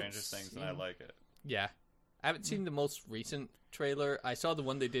I haven't Stranger Things, and I seen- like it. yeah. I haven't seen the most recent trailer. I saw the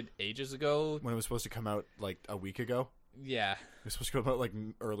one they did ages ago. When it was supposed to come out like a week ago, Yeah, it was supposed to come out like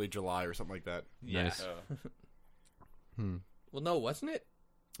early July or something like that. yeah. Nice. Well, no, wasn't it?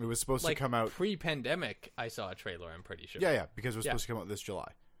 It was supposed Like to come out. pre-pandemic. I saw a trailer. I'm pretty sure. Yeah, because it was Yeah. supposed to come out this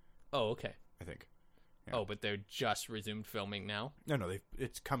July, Oh, okay. I think. Yeah. Oh, but they're just resumed filming now. No,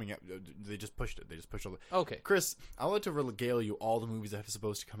 it's coming out. They just pushed it. They just pushed all the. Okay. Chris, I'll let to regale you all the movies that are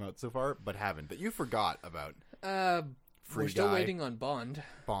supposed to come out so far, but haven't. That you forgot about. Free We're still Guy. waiting on Bond.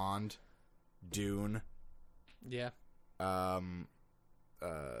 Bond, Dune, Yeah.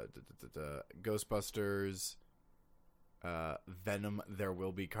 Ghostbusters, Venom. There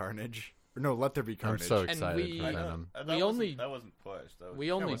Will Be Carnage. Or no, Let There Be I'm Carnage. so excited we- for I Venom. That wasn't pushed. That was,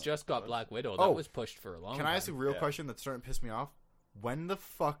 We only was- just got Black Widow. That Oh. was pushed for a long Can time. I ask a real Yeah. question that's starting to piss me off? When the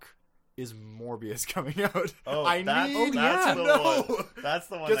fuck is Morbius coming out? Oh, I that's, need that's to the know. one. That's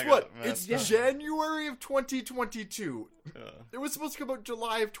the one. Guess that what? got It's messed up. January of 2022. Yeah. It was supposed to come out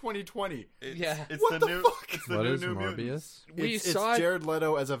July of 2020. Yeah. It's What the the new. fuck? It's the What new is New Morbius? Mutants. We It's saw Jared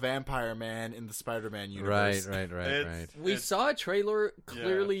Leto as a vampire man in the Spider-Man universe. Right. It's- We it's- saw a trailer.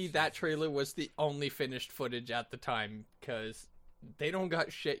 Clearly, it's- that trailer was the only finished footage at the time because they don't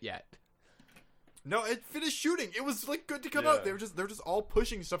got shit yet. No, it finished shooting. It was like good to come Yeah. out. They're just all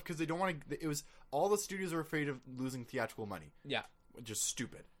pushing stuff because they don't want to. It was all the studios are afraid of losing theatrical money, Yeah. which is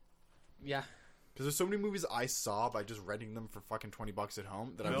stupid. Yeah. Because there's so many movies I saw by just renting them for fucking $20 at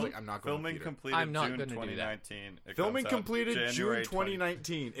home that I was Film- like, I'm not going to filming theater. completed I'm not June gonna do that. 2019. It Filming comes out completed January June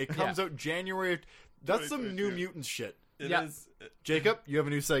 2019. It comes Yeah. out January. That's some New 2022. Mutants shit. It Yeah. is- Jacob, you have a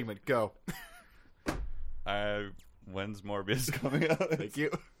new segment. Go. When's Morbius coming out? Thank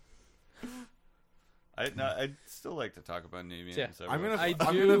you. I'd still like to talk about New Mutants. Yeah. I'm every gonna once in a I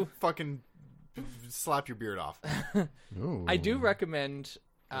while. do- fucking slap your beard off. Ooh. I do recommend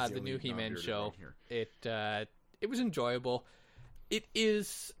That's the new only He-Man non-bearded show. one here. It was enjoyable. It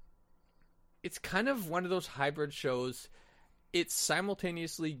is it's kind of one of those hybrid shows. It's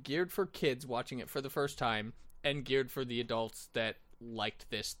simultaneously geared for kids watching it for the first time and geared for the adults that liked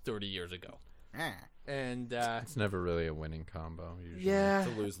this 30 years ago. Eh, And It's never really a winning combo. Usually. yeah,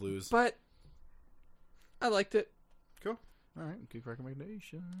 it's a lose-lose. but I liked it. Cool. All right, good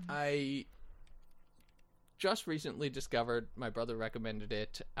recommendation. I just recently discovered, my brother recommended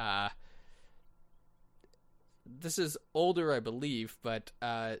it. This is older, I believe, but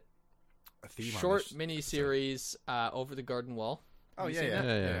A theme on short this mini-series, Over the Garden Wall. Oh, Have you yeah, seen yeah.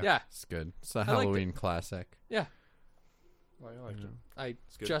 that? Yeah. Yeah, It's good. It's a liked it. Halloween classic. yeah. Well, I liked it. I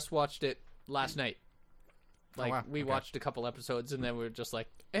good. just watched it last night. Like, wow, we okay. watched a couple episodes, and then we were just like,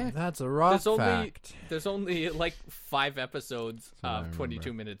 eh. That's a rock There's only fact. there's only like 5 episodes what I of remember.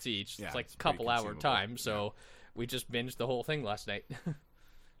 22 minutes each. Yeah, it's like it's a pretty couple hour consumable. time, so we just binged the whole thing last night.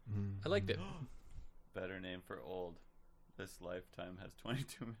 I liked it. Better name for old. This lifetime has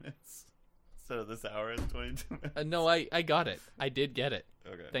 22 minutes. Instead of this hour has 22 minutes. No, I got it. I did get it.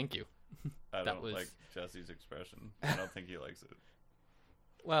 Okay. Thank you. I that don't was- like Jesse's expression. I don't think he likes it.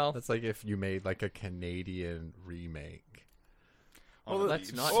 Well, That's like if you made like a Canadian remake. On Well, the let's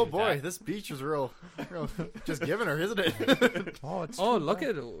beach. not- Oh do boy, that. this beach is real just giving her, isn't it? Oh, it's oh, look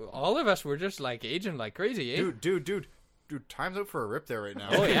at all of us. We're just like aging like crazy, eh? dude, time's out for a rip there right now.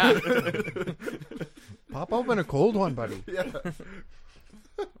 Oh yeah. pop open a cold one, buddy. Yeah.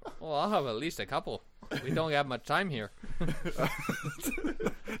 Well, I'll have at least a couple. We don't have much time here.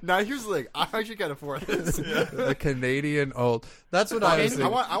 Now here's the thing. I actually can't afford this. The Canadian old. That's what I was I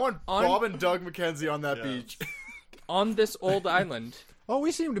thinking. want On- Bob and Doug McKenzie on that Yeah. beach. On this old island, Oh,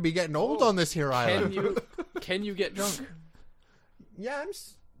 we seem to be getting old on this here island. can you get drunk? Yeah, I'm.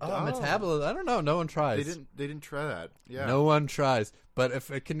 Oh. Metabolism. I don't know. No one tries. They didn't try that. Yeah. No one tries. But if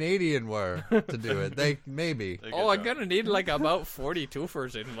a Canadian were to do it, they maybe. They Oh, get I'm drunk. gonna need like about 40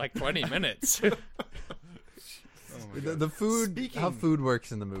 twofers in like 20 minutes. The food, Speaking- how food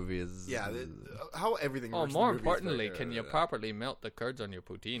works in the movie is. Yeah, how everything Oh, works. more in the movie is importantly, very- can you properly melt the curds on your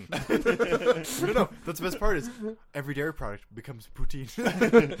poutine? No, that's the best part is every dairy product becomes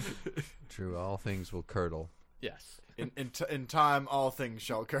poutine. True. All things will curdle. Yes. In time, all things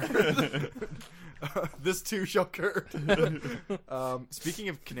shall curd. This too shall curd. Speaking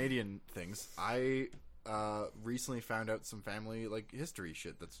of Canadian things, I recently found out some family like history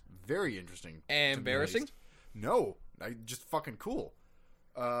shit that's very interesting. to me, at Embarrassing? least. No, just fucking cool.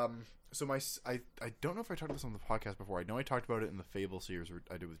 So I don't know if I talked about this on the podcast before. I know I talked about it in the Fable series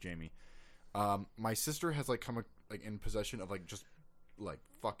I did with Jamie. My sister has like come like in possession of like just like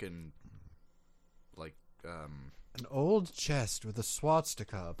fucking like An old chest with a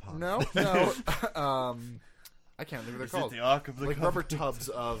swastika upon it. no I can't think of what Is they're it called. the Ark of the Like Covenant? rubber tubs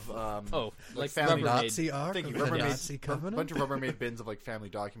of Oh, like family Rubbermaid. Nazi Ark? Thank you. The Rubbermaid, Nazi Covenant? bunch of Rubbermaid bins of like family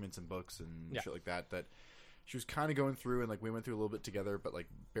documents and books and Yeah. shit like that. That she was kind of going through, and like we went through a little bit together, but like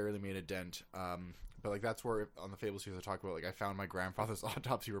barely made a dent. But like that's where on the Fable series I talk about like I found my grandfather's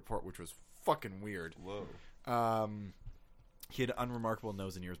autopsy report, which was fucking weird. Whoa. He had an unremarkable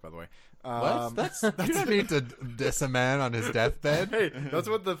nose and ears, by the way. What? That's you don't need to diss a man on his deathbed. Hey, that's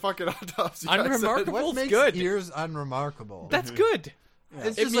what the fucking autopsy guy said. Unremarkable? What Both makes good. ears unremarkable? That's good.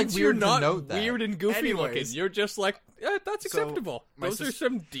 It's It just means like you're weird to not note that. weird and goofy Anyways. looking. You're just like, yeah, that's So, acceptable. my Those are sis-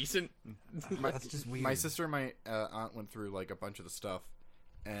 some decent. That's just weird. My sister and my aunt went through like a bunch of the stuff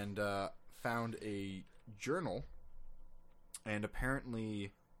and found a journal, and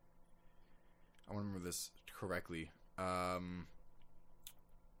apparently, I want to remember this correctly. On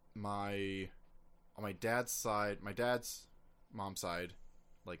my dad's side, my dad's mom's side,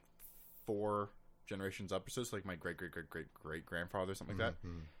 like 4 generations up or so, like my great grandfather, something like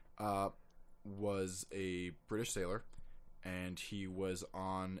that, was a British sailor, and he was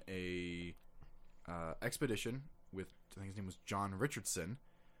on a expedition with, I think his name was John Richardson,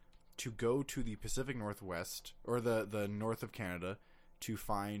 to go to the Pacific Northwest or the north of Canada to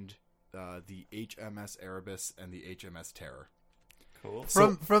find the HMS Erebus and the HMS Terror. Cool.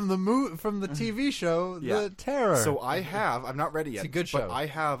 from the TV show, Yeah. The Terror. So I'm not ready yet. It's a good but show. I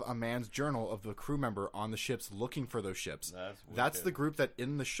have a man's journal of the crew member on the ships looking for those ships. That's wicked. the group that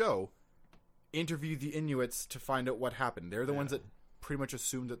in the show interviewed the Inuits to find out what happened. They're the ones that pretty much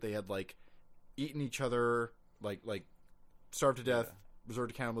assumed that they had like eaten each other, like starved to death,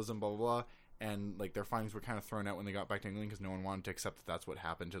 resorted to cannibalism, blah blah blah, and like their findings were kind of thrown out when they got back to England because no one wanted to accept that that's what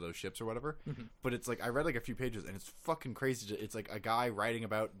happened to those ships or whatever. But it's like I read like a few pages and it's fucking crazy. It's like a guy writing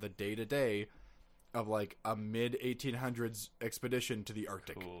about the day to day of like a mid 1800s expedition to the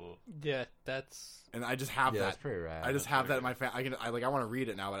Arctic. Cool. Yeah, that's. And I just have yeah, that. that's pretty rad. I just have that in my I want to read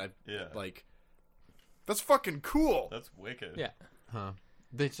it now, but Yeah. like that's fucking cool. That's wicked. Yeah. Huh.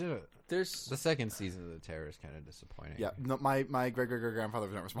 They should. There's The second season of The Terror is kind of disappointing. Yeah, no, my great grandfather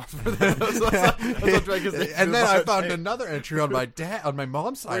was not responsible for that. That's what And then I found another entry on my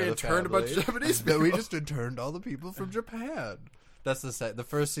mom's side We of the interned a bunch family of Japanese that we people. just interned all the people from Japan. That's the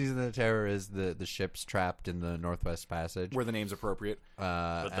first season of The Terror is the ship's trapped in the Northwest Passage. where the name's appropriate.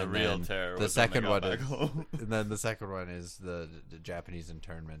 But the and real then terror The was when they second got one back is, home. and then the second one is the Japanese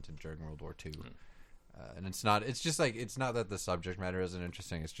internment during World War II. And it's not. It's just like it's not that the subject matter isn't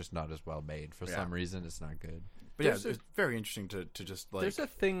interesting. It's just not as well made for Yeah. some reason. It's not good. But yeah, There's it's very interesting to just like there's a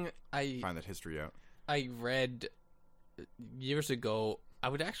thing find that history out. I read years ago. I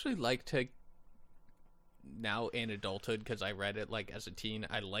would actually like to now in adulthood, because I read it like as a teen.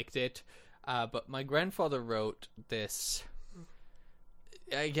 I liked it, but my grandfather wrote this.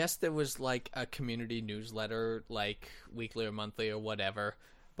 I guess there was like a community newsletter, like weekly or monthly or whatever.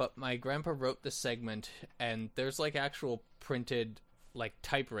 But my grandpa wrote this segment, and there's like actual printed, like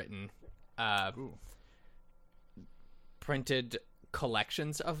typewritten, printed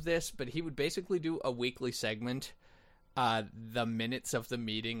collections of this. But he would basically do a weekly segment, the minutes of the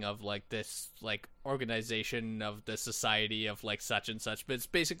meeting of like this like organization of the society of like such and such. But it's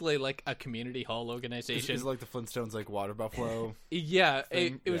basically like a community hall organization. Is it like the Flintstones, like Water Buffalo? Yeah,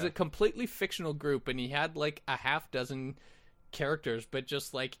 thing? it was Yeah. a completely fictional group, and he had like a half dozen characters, but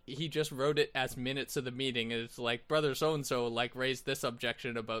just like he just wrote it as minutes of the meeting. And it's like brother so and so like raised this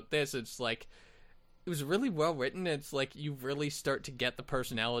objection about this. It's like it was really well written. It's like you really start to get the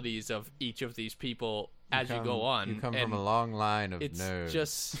personalities of each of these people as you go on. You come and from a long line of it's nerds.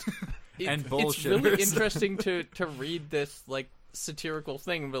 just And it's really bullshitters. interesting to read this like satirical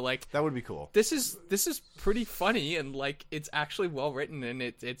thing, but like That would be cool. this is pretty funny, and like it's actually well written, and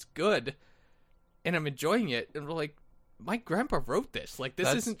it's good, and I'm enjoying it. And we're like, my grandpa wrote this. Like this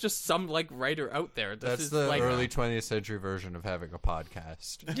That's- isn't just some like writer out there. This That's is the like early 20th century version of having a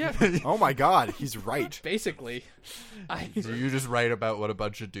podcast. yeah, Oh my God, he's right. basically. So you just write about what a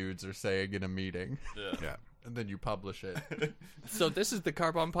bunch of dudes are saying in a meeting, Yeah. Yeah. and then you publish it. So this is the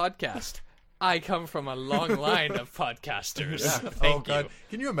Carbon Podcast. I come from a long line of podcasters. Oh Thank God! you.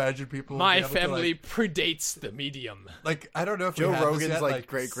 Can you imagine people? My being able to, family predates the medium. like I don't know if we Joe have this Rogan's yet, like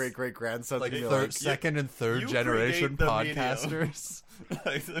great grandson. like gonna be third, like, second and third you generation predate the medium. podcasters.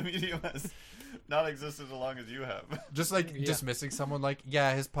 Like the medium has not existed as long as you have. Just like Yeah. dismissing someone like,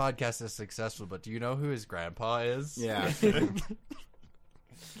 yeah, his podcast is successful, but do you know who his grandpa is? yeah.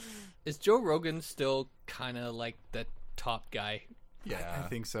 Is Joe Rogan still kind of like the top guy? yeah. I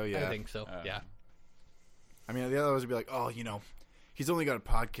think so. Yeah. I think so. Yeah. I mean, the other ones would be like, oh, you know, he's only got a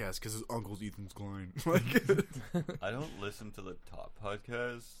podcast because his uncle's Ethan Klein. Like, I don't listen to the top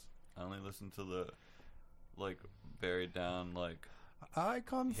podcasts. I only listen to the like very down like I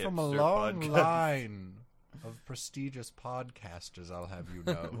come from a Hipster long podcast. line of prestigious podcasters. I'll have you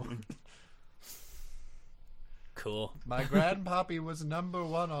know. Cool. My grandpappy was #1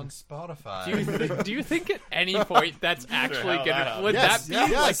 on Spotify. Do you think at any point that's actually how gonna that would yes, that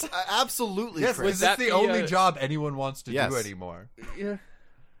be yes, like absolutely. Yes, Chris. is that this the be only a- job anyone wants to Yes. do anymore? yeah.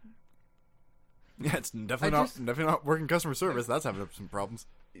 Yeah, it's definitely not working customer service. That's having some problems.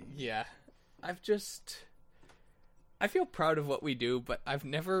 Yeah. I feel proud of what we do, but I've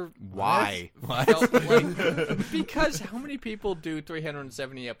never Why? felt like because how many people do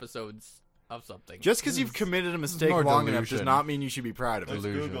 370 episodes of something? Just because you've committed a mistake more long enough does delusion. not mean you should be proud of it. Let's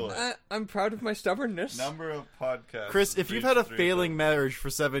Delusion. Google it. I'm proud of my stubbornness. Number of podcasts. Chris, if you've reached had a 3,000. failing marriage for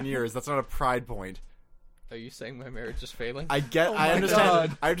 7 years, that's not a pride point. Are you saying my marriage is failing? I my understand.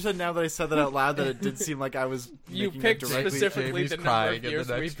 God. I understand now that I said that out loud that it did seem like I was you making picked it directly. specifically Jamie's the number crying of in the years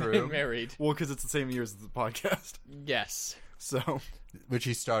next we've room. been married. Well, because it's the same year as the podcast. Yes. So Which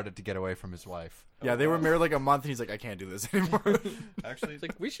he started to get away from his wife. yeah, they were married like a month, and he's like, I can't do this anymore. Actually, It's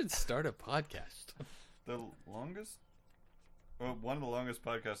like we should start a podcast. the longest, well, one of the longest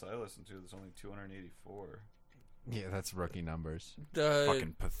podcasts I listened to is only 284. Yeah, that's rookie numbers. The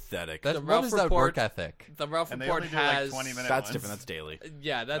Fucking pathetic. That's, The what Ralph is that Report- work ethic? the Ralph And they Report only do has like 20-minute That's ones. different. That's daily.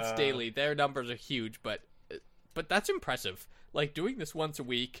 Yeah, that's daily. Their numbers are huge, but that's impressive. Like doing this once a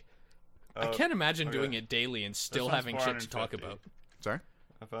week. I can't imagine okay. doing it daily and still one's having shit to talk 450. about. Sorry.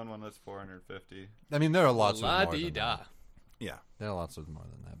 I found one that's 450. I mean, there are lots with La more di than da. that. Yeah. There are lots with more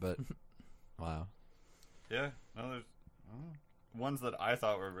than that, but wow. Yeah, no, there's ones that I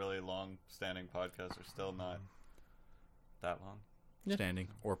thought were really long-standing podcasts are still not that long. Yeah. Standing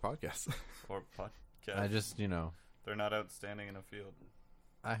or podcast. Or podcasts. I just, They're not outstanding in a field.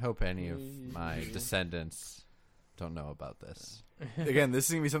 I hope any of my descendants don't know about this. Again, this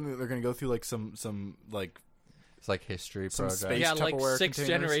is gonna be something that they're gonna go through like some like It's like history Some project. space Yeah, like Tupperware 6 containers.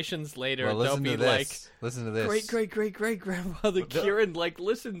 generations later, Well, they'll listen be to like, this. Listen to this. great grandfather Kieran, like,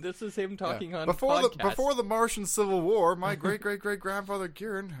 listen, this is him talking on before podcast. the Martian Civil War, my great grandfather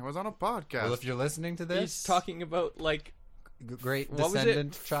Kieran was on a podcast. Well, if you're listening to this, He's talking about, like, great what was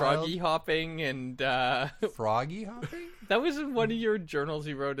descendant it? child, Froggy hopping, and froggy hopping. that was in one of your journals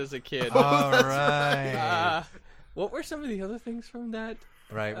you wrote as a kid. All right, What were some of the other things from that?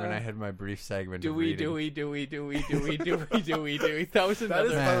 right. When I had my brief segment, of Dewey. That was that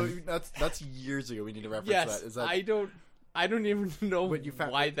is another. that's years ago. We need to reference Yes, that. Is that I don't even know what you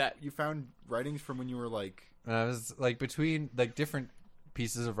found? why that. You found writings from when you were like when I was like between like different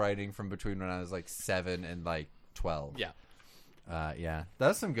pieces of writing from between when I was like 7 and like 12. Yeah, Yeah,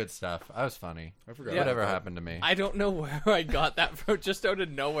 that's some good stuff. I was funny. I forgot. Whatever about that. happened to me. I don't know where I got that from. Just out of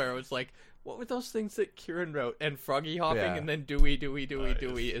nowhere, it was like, what were those things that Kieran wrote? And froggy hopping, Yeah. and then Dewey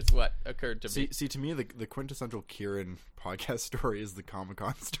is what occurred to me. See, to me, the quintessential Kieran podcast story is the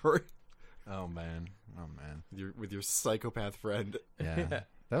Comic-Con story Oh man. with your psychopath friend. Yeah.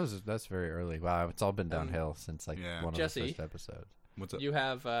 That's very early. Wow, it's all been downhill since like Yeah. one of Jesse. the first episodes. What's up? You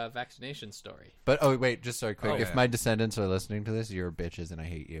have a vaccination story. But oh wait, just sorry quick. Oh, if yeah. my descendants are listening to this, you're bitches and I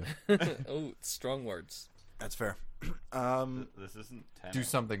hate you. Oh, strong words. That's fair. This isn't Tenet. Do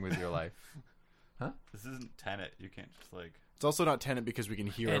something with your life. This isn't Tenet. You can't just like. It's also not Tenet because we can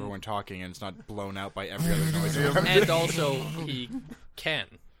hear And- everyone talking and it's not blown out by every other noise around. And also, he can.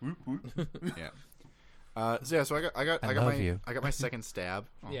 Yeah. So I got love my you. I got my second stab.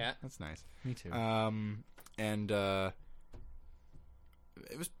 Oh, Yeah. that's nice. Me too. And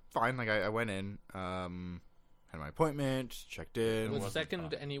it was fine. Like I went in, had my appointment, checked in. Was wasn't second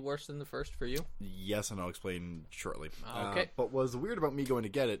fun. any worse than the first for you? Yes, and I'll explain shortly. Okay. But what's weird about me going to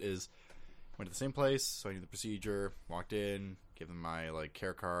get it is went to the same place, so I knew the procedure. Walked in, gave them my like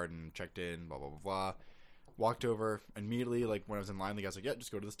care card, and checked in. Blah blah blah blah. Walked over immediately. Like when I was in line, the guy's like, "Yeah,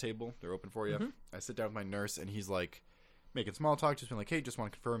 just go to this table. They're open for you." I sit down with my nurse, and he's like making small talk, just being like, "Hey, just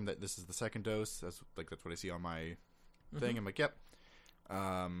want to confirm that this is the second dose." That's what I see on my thing. I'm like, "Yep."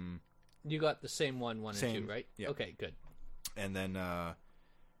 You got the same one and Same, two, right? yeah. Okay, good. And then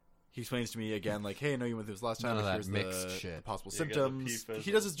he explains to me again, like, "Hey, I know you went through this last time. None of Like, that here's mixed the shit. possible You get the symptoms." P-fizzle.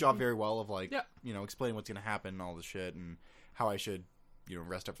 He does his job very well of like, Yeah. explaining what's going to happen and all this shit and how I should,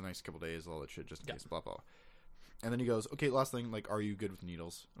 rest up for the next couple days, all that shit, just in Yeah. case, blah blah. And then he goes, "Okay, last thing, like, are you good with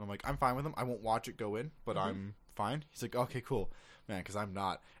needles?" And I'm like, "I'm fine with them. I won't watch it go in, but I'm fine." He's like, "Okay, cool, man," because I'm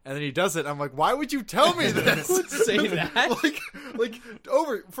not. And then he does it. And I'm like, "Why would you tell me this?" Who would say that? like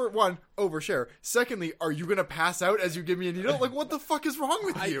overshare. Secondly, are you gonna pass out as you give me a needle? Like, what the fuck is wrong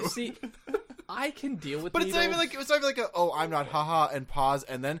with you? See, I can deal with But it's needles. not even like a "oh, I'm not," haha, and pause,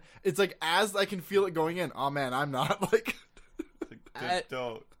 and then it's like as I can feel it going in. Oh man, I'm not like. Just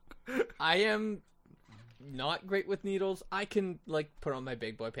don't. I am not great with needles. I can like put on my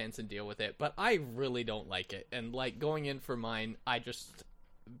big boy pants and deal with it, but I really don't like it. And like going in for mine, I just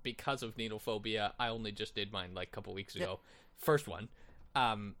because of needle phobia, I only just did mine like a couple weeks ago. First one.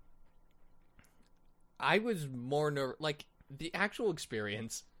 I was more like the actual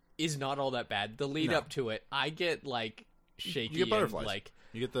experience is not all that bad. The lead No. up to it, I get like shaky You get butterflies. and like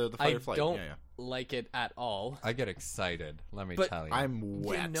You get the I fight or flight. don't Yeah. like it at all. I get excited. Let me But tell you. I'm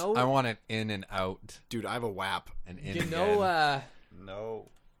wet, You know, I want it in and out dude. I have a WAP, and in you again. know, No.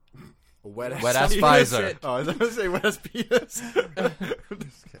 a wet ass, Wet ass penis. Pfizer. Oh, I was gonna say wet ass penis.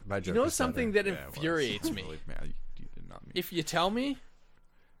 My you joke know was something better. that Yeah, it was. infuriates me. Believe me, you did not me. If you tell me,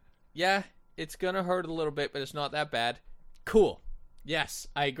 yeah, it's gonna hurt a little bit, but it's not that bad. Cool. Yes,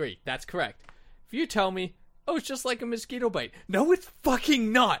 I agree. That's correct. If you tell me, oh, it's just like a mosquito bite. No, it's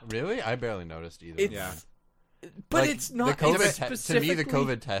fucking not. Really? I barely noticed either. It's, Yeah. but Like, it's not. The COVID it's to me, the specifically-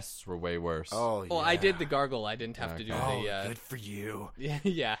 COVID tests were way worse. Oh, Well, yeah. I did the gargle. I didn't have to do Oh, the. good for you.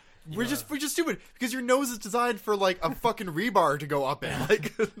 Yeah. We're just stupid because your nose is designed for like a fucking rebar to go up in.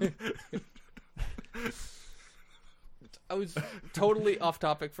 Like, I was totally off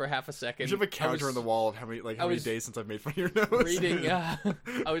topic for half a second. you should have a counter I on the wall of how many was days since I've made fun of your nose. reading.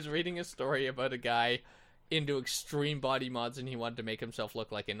 I was reading a story about a guy into extreme body mods, and he wanted to make himself look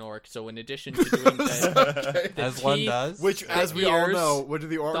like an orc. So in addition to doing the As one teeth, does. Which, as we all ears, know, what do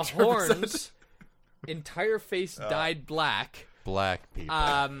the the orange represent? horns, entire face dyed black. Black people.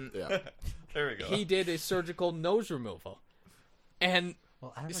 Yeah. There we go. He did a surgical nose removal, and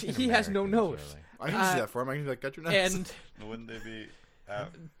well, I don't see, think he has no Americans, nose. really. I can see that for him. I can be like, got your nose. and Wouldn't they be?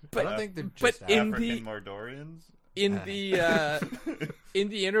 But- I don't think they're but just in African the- Mordorians. in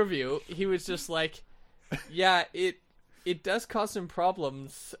the interview, he was just like, "Yeah, it does cause some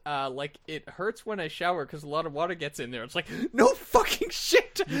problems. Like it hurts when I shower because a lot of water gets in there." It's like, no fucking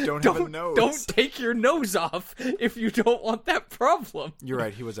shit. You You don't have a nose. Don't take your nose off if you don't want that problem. You're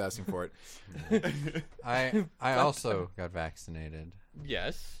right. He was asking for it. I also got vaccinated.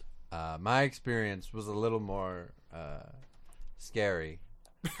 Yes. My experience was a little more scary.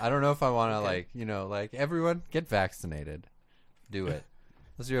 I don't know if I want to like everyone get vaccinated. Do it.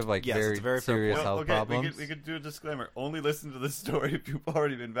 Unless you have Yes, it's a very fair serious point. health okay, problems. we could do a disclaimer. Only listen to this story if you've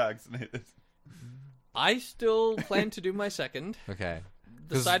already been vaccinated. I still plan to do my second. Okay.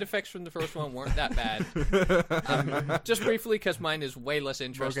 The side effects from the first one weren't that bad. Just briefly, because mine is way less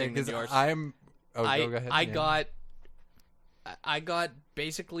interesting than yours. I'm. Oh, I go ahead. I got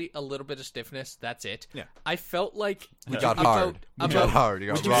basically a little bit of stiffness. That's it. Yeah. I felt like You got hard. You got hard. You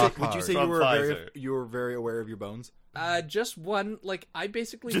got Would you rock say, would you hard. say From Pfizer. you were very aware of your bones? just one. Like I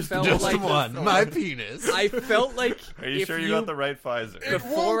basically Just felt just like one. My penis. I felt like Are you if sure you got the right Pfizer?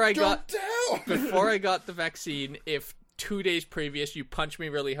 before I got down. before I got the vaccine, if 2 days previous you punched me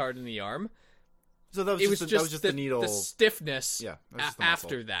really hard in the arm, So that was it was just, just, that was just the needle. the stiffness Yeah, that was just the muscle.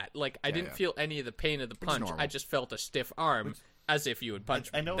 after that. Like I didn't yeah. feel any of the pain of the punch. normal. I just felt a stiff arm as if you would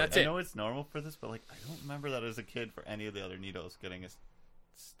punch me. I know. That's I it. know it's normal for this, but like I don't remember that as a kid for any of the other needles getting a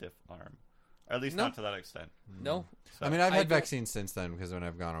stiff arm, or at least No. not to that extent. No. So, I mean, I've I had don't- vaccines since then because when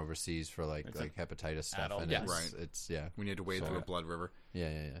I've gone overseas for like hepatitis stuff, adult. and Yes. it's yeah. We need to wade So- through a blood river.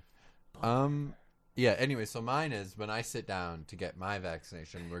 Yeah. Anyway, so mine is when I sit down to get my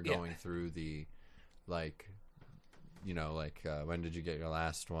vaccination, we're Yeah. going through the, like, when did you get your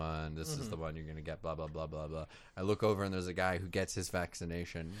last one? This is the one you're gonna get. Blah blah blah blah blah. I look over and there's a guy who gets his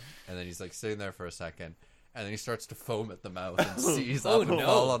vaccination, and then he's like sitting there for a second, and then he starts to foam at the mouth and seize Oh, up and no.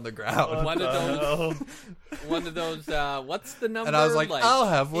 fall on the ground. One of those. What's the number? And I was like, I'll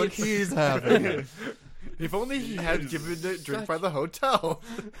have what he's having. If only he had given it a drink by the hotel.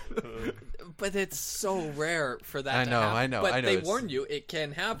 But it's so rare for that. I to know, happen. I know, But I know, they it's- warn you it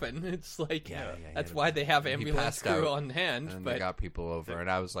can happen. It's like Yeah, that's yeah. why they have He ambulance passed crew out, on hand. And But they got people over,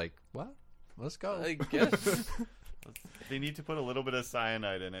 and I was like, "What? Let's go." I guess They need to put a little bit of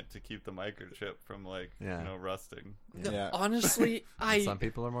cyanide in it to keep the microchip from Yeah. rusting. Yeah. honestly, I Some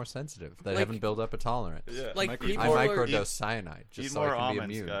people are more sensitive. They Like- haven't built up a tolerance. Yeah. like Microchip. people I are microdose cyanide just Eat so more I can be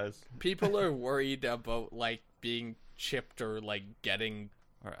almonds, immune. guys, people are worried about like being chipped or like getting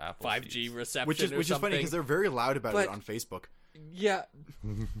or apple 5G seeds. reception Which is or funny something. because they're very loud about But- it on Facebook. Yeah,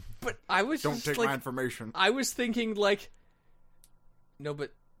 but I was Don't just take like my information. I was thinking like, no,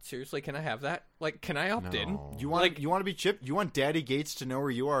 but seriously, can I have that? Like, can I opt in? No. You want you want to be chipped? You want Daddy Gates to know where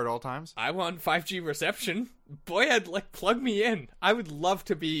you are at all times? I want 5G reception. Boy, I'd like plug me in. I would love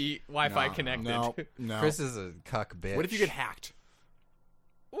to be Wi-Fi connected. No. Chris is a cuck bitch. What if you get hacked?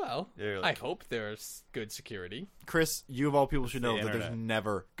 Well, Yeah, I hope there's good security. Chris, you of all people should know the that there's internet.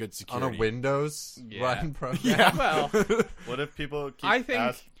 never good on security. a Windows Yeah. run program? Yeah. Well, What if people keep I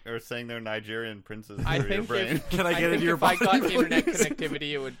think- or saying they're Nigerian princes I through your think brain? if, Can I get into think your if I got body, internet please?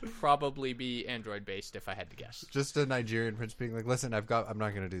 connectivity, it would probably be Android based if I had to guess. Just a Nigerian prince being like, "Listen, I'm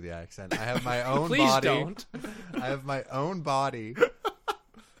not going to do the accent. I have my own Please body. don't. I have my own body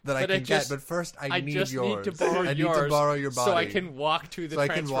that I But I can just- get. But first, I need just yours. need to borrow I yours need to borrow your body so I can walk to the so I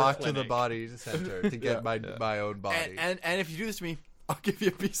can transfer walk to the clinic. body center to get my own body. And if you do this to me, I'll give you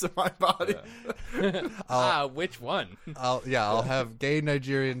a piece of my body. Which one? I'll have gay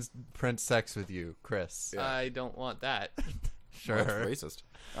Nigerians print sex with you, Chris. I don't want that. Sure. That's racist.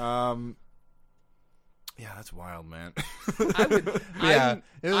 Yeah, that's wild, man. I would. Yeah,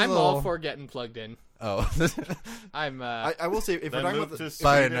 it was I'm a all little- for getting plugged in. Oh, I'm. I will say, if we're Then talking move about the, to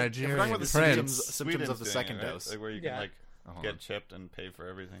by a Sweden. if we're talking about the Nigerian symptoms, prince. symptoms of the Sweden's second doing it, right? dose, Like where you Yeah. can hold get on. chipped and pay for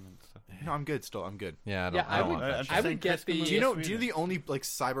everything and stuff. No, I'm good. Still, I'm good. Yeah, Yeah, I don't would- want that I'm shit. just I would saying get Chris can the- move Do you to know? Sweden. Do you know the only like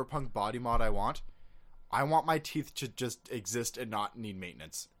cyberpunk body mod I want? I want my teeth to just exist and not need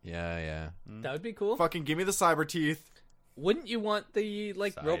maintenance. Yeah. That would be cool. Fucking give me the cyber teeth. Wouldn't you want the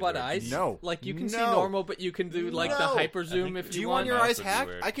like Cyber. robot eyes? No. Like you can see No. normal, but you can do like the No. hyper I zoom think- if Do you want. want your Mouse eyes would be hacked?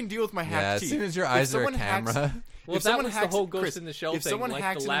 weird. I can deal with my Yeah, hacked as teeth. soon as your If eyes are a someone hacks- camera. Well, if that someone was hacks- the whole Ghost Chris, in the Shell if thing, someone like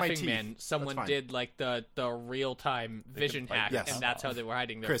hacks the into my Laughing teeth, Man. Someone fine. did like the real time vision fight hack, Yes. and that's how they were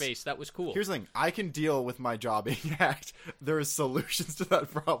hiding their Chris, face. That was cool. Here's the thing: I can deal with my jaw being hacked. There is solutions to that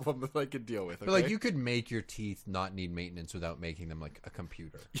problem that I can deal with. Okay? But like you could make your teeth not need maintenance without making them like a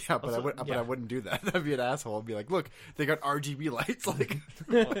computer. yeah, but Also- but I wouldn't do that. That'd be an asshole. I'd be like, look, they got RGB lights. Like,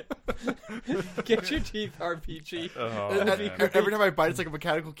 Get your teeth RPG. Oh, and- man. and every time I bite, it's like a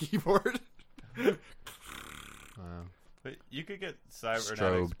mechanical keyboard. Wow. But you could get cybernetics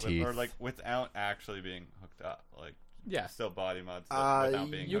Strobe with, teeth. or like without actually being hooked up, like Yeah. still body mods Uh,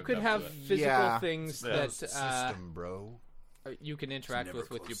 without being You hooked could up have to it. physical Yeah. things Yeah. that System, bro. you can interact never with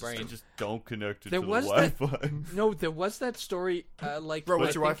your closes brain. Just don't connect it There to the was that- Wi-Fi. No, there was that story. Like, Bro, I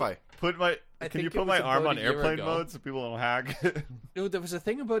what's your think- Wi-Fi? I Can you think it put was my arm about on a year airplane ago. mode so people don't hack? No, there was a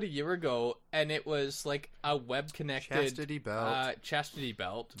thing about a year ago, and it was like a web-connected Chastity belt. chastity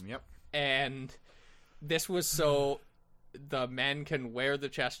belt, Yep. and this was so the man can wear the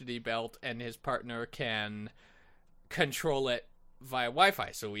chastity belt and his partner can control it via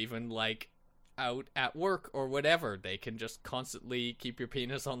Wi-Fi. So even like out at work or whatever, they can just constantly keep your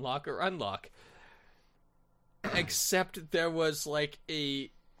penis on lock or unlock. Except there was like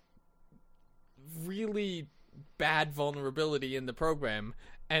a really bad vulnerability in the program,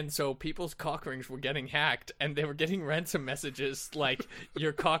 and so people's cock rings were getting hacked, and they were getting ransom messages like,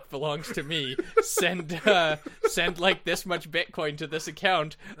 your cock belongs to me, send like this much Bitcoin to this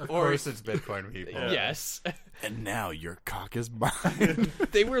account, Of or course, it's Bitcoin people. yes. And now your cock is mine.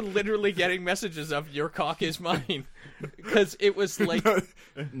 They were literally getting messages of, your cock is mine, because it was like,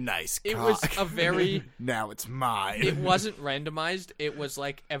 Nice cock. it was a very, Now it's mine. it wasn't randomized, it was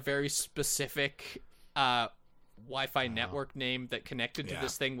like a very specific Wi-Fi network name that connected to Yeah.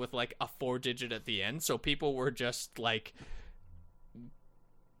 this thing with like a 4-digit at the end. So people were just like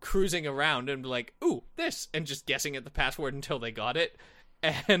cruising around and like, ooh, this, and just guessing at the password until they got it.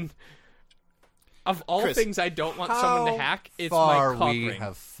 And of all Chris, things I don't want someone How to hack, it's far my cock we ring.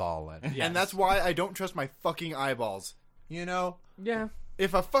 have fallen. Yes. And that's why I don't trust my fucking eyeballs. You know, Yeah.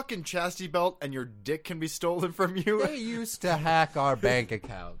 If a fucking chastity belt and your dick can be stolen from you, they used to hack our bank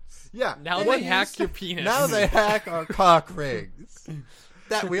accounts. yeah. Now They they hack used your penis. Now they hack our cock rings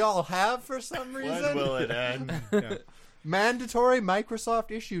that we all have for some When reason. will it end? Mandatory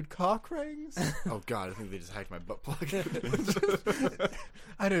Microsoft issued cock rings. Oh god, I think they just hacked my butt plug.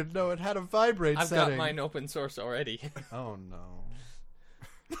 I didn't know it had a vibrate I've setting. got mine open source already. Oh no.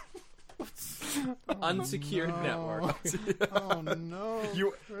 Unsecured network. Oh no.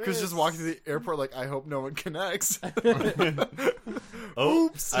 Chris just walked through the airport like, I hope no one connects.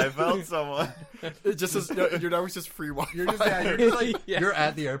 Oops! I found someone. It just says, no, your network's just free Wi-Fi. You're just you're just like Yeah. you're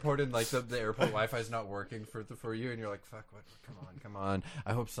at the airport and like the airport Wi-Fi's not working for you and you're like, fuck, what, come on.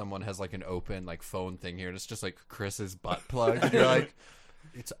 I hope someone has like an open like phone thing here and it's just like Chris's butt plug and you're like,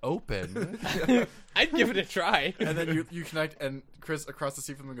 it's open. I'd give it a try. And then you connect, and Chris across the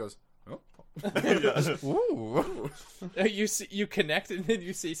seat from them goes, oh. Yeah. Ooh. You connect and then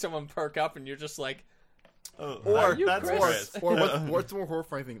you see someone perk up and you're just like, Oh, Or- that's Chris? Chris. Or what's the more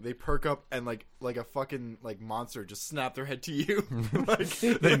horrifying thing? They perk up and like a fucking like monster just snap their head to you. Like,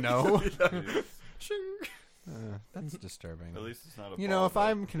 They know. shing. That's disturbing. At least it's not a You know, ball, if but-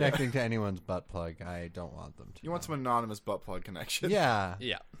 I'm connecting to anyone's butt plug, I don't want them to. You want know. some anonymous butt plug connection? Yeah.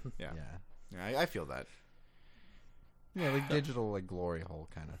 yeah. yeah. Yeah. Yeah, I feel that. Yeah, like digital like glory hole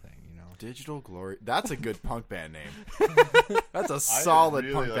kind of thing, you know. Digital Glory. That's a good punk band name. That's a I solid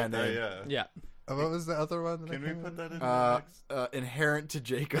really punk like band that, name. Yeah. Yeah. What was the other one? Can we put that in? Inherent to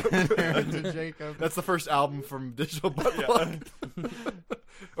Jacob. to Jacob? That's the first album from Digital Butt Yeah. Plug.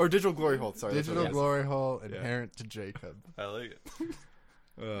 Or Digital Glory Hole, sorry. that's Digital what it is. glory hole inherent to Jacob. I like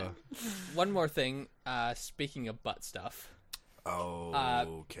it. One more thing, speaking of butt stuff.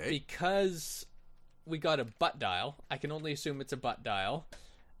 Okay. Because we got a butt dial, I can only assume it's a butt dial.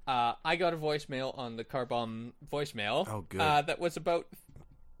 I got a voicemail on the Car Bomb voicemail. Oh, good. That was about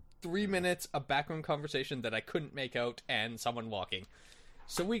 3 minutes of background conversation that I couldn't make out and someone walking.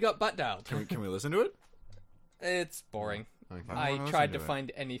 So we got butt dialed. Can we listen to it? It's boring. Okay. I I wanna tried listen to to it.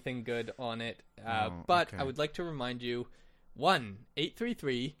 find anything good on it. Oh, But okay. I would like to remind you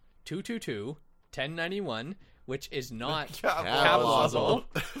 1-833-222-1091, which is not Capitalized.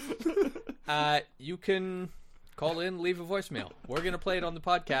 you can call in, leave a voicemail. We're gonna play it on the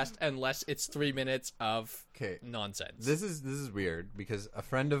podcast unless it's 3 minutes of Okay. nonsense. This is weird because a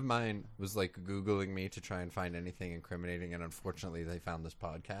friend of mine was like Googling me to try and find anything incriminating, and unfortunately, they found this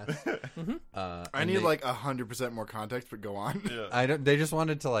podcast. I and need they- like 100% more context, but go on. Yeah. I don't. They just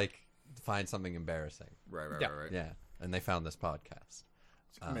wanted to like find something embarrassing. Right, Yeah. right. Yeah, and they found this podcast.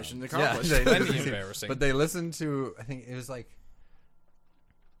 Mission Yeah, accomplished. they- Plenty embarrassing. But they listened to, I think it was like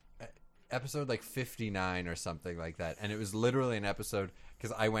episode like 59 or something like that, and it was literally an episode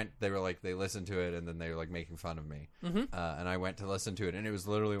because I went. They were like they listened to it, and then they were like making fun of me, and I went to listen to it, and it was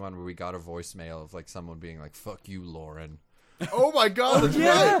literally one where we got a voicemail of like someone being like "fuck you, Lauren." Oh my god, that's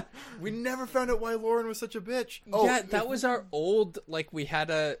yeah. right. We never found out why Lauren was such a bitch. Oh, yeah, that was our old, like, we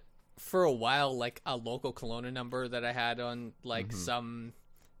had for a while, like, a local Kelowna number that I had on, like, some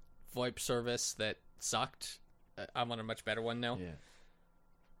VoIP service that sucked. I'm on a much better one now. Yeah.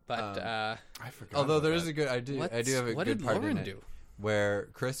 But, I forgot. Although about there is that. a good, I do have a what good did part Lauren in it. do? where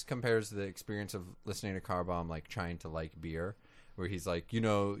Chris compares the experience of listening to Car Bomb like trying to like beer, where he's like, you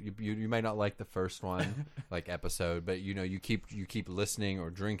might not like the first one like episode, but you keep listening or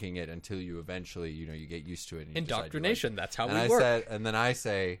drinking it until you eventually you get used to it. And you decide you like Indoctrination. it. That's how And we I work. and then I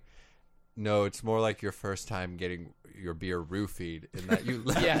say, no, it's more like your first time getting your beer roofied, in that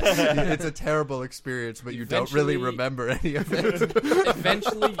it's a terrible experience, but you don't really Eventually- remember any of it.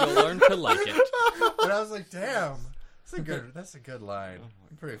 Eventually, you'll learn to like it. And I was like, damn, that's a good line.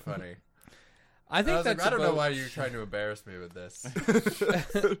 Pretty funny. I think I that's don't know about- why you're trying to embarrass me with this. I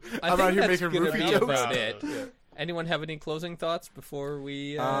I'm think out here that's making gonna roofie be jokes. about it. Anyone have any closing thoughts before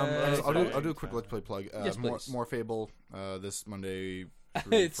we? I'll do a quick Let's Play plug. Yes, more, please. more Fable this Monday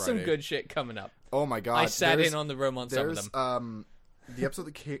through It's Friday. some good shit coming up. Oh my god! I sat there's- in on the room on some of There's them. the episode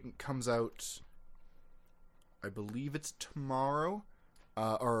that comes out. I believe it's tomorrow,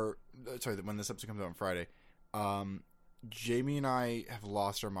 when this episode comes out on Friday. Jamie and I have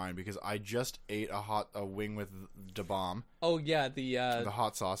lost our mind because I just ate a wing with Da Bomb, Oh yeah, the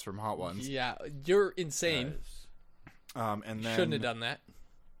hot sauce from Hot Ones. yeah, you're insane. And then Shouldn't have done that.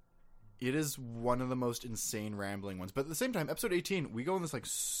 it is one of the most insane rambling ones. But at the same time, episode 18, we go in this like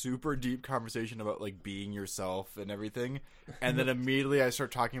super deep conversation about like being yourself and everything, and then immediately I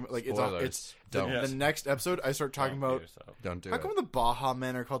start talking about like Spoilers. it's the, Don't. the next episode I start talking about Don't do how it. come the Baja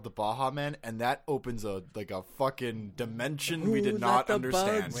Men are called the Baja Men, and that opens a fucking dimension we did not let the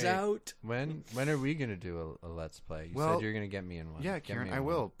understand. bugs Wait. out. When are we gonna do a Let's Play? You Well, said you're gonna get me in one. Yeah, Get Karen, me in I one.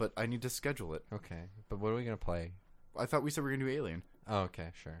 will, but I need to schedule it. Okay, but what are we gonna play? I thought we said we were gonna do Alien. Oh, okay,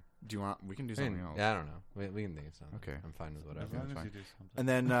 sure. Do you want? We can do I something mean, else. yeah, I don't know. We can think of something. Okay. I'm fine with whatever. As long as fine. you do something. And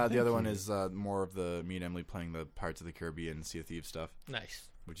then the other one is more of the me and Emily playing the Pirates of the Caribbean Sea of Thieves stuff. Nice.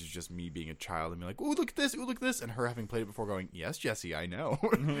 Which is just me being a child and being like, "Ooh, look at this! Ooh, look at this!" and her having played it before, going, "Yes, Jesse, I know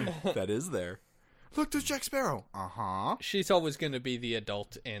that is there. Look, there's Jack Sparrow. Uh huh. She's always going to be the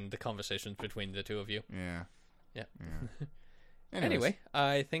adult in the conversations between the two of you. Yeah. Yeah. Yeah. Anyway,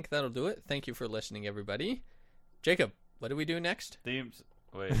 I think that'll do it. Thank you for listening, everybody. Jacob, what do we do next? Themes.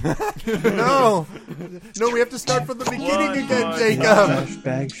 Wait. no, we have to start from the beginning One again, more Jacob.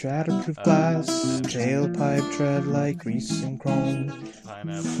 Flashback shattered with glass, tailpipe tread like grease and chrome.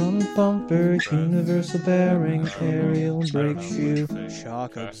 Pineapple. Front bumper, universal bearing, aerial brake know shoe, what to say.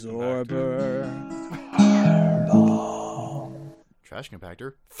 shock Trash absorber. Hardball. Trash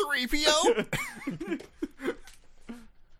compactor. 3PO.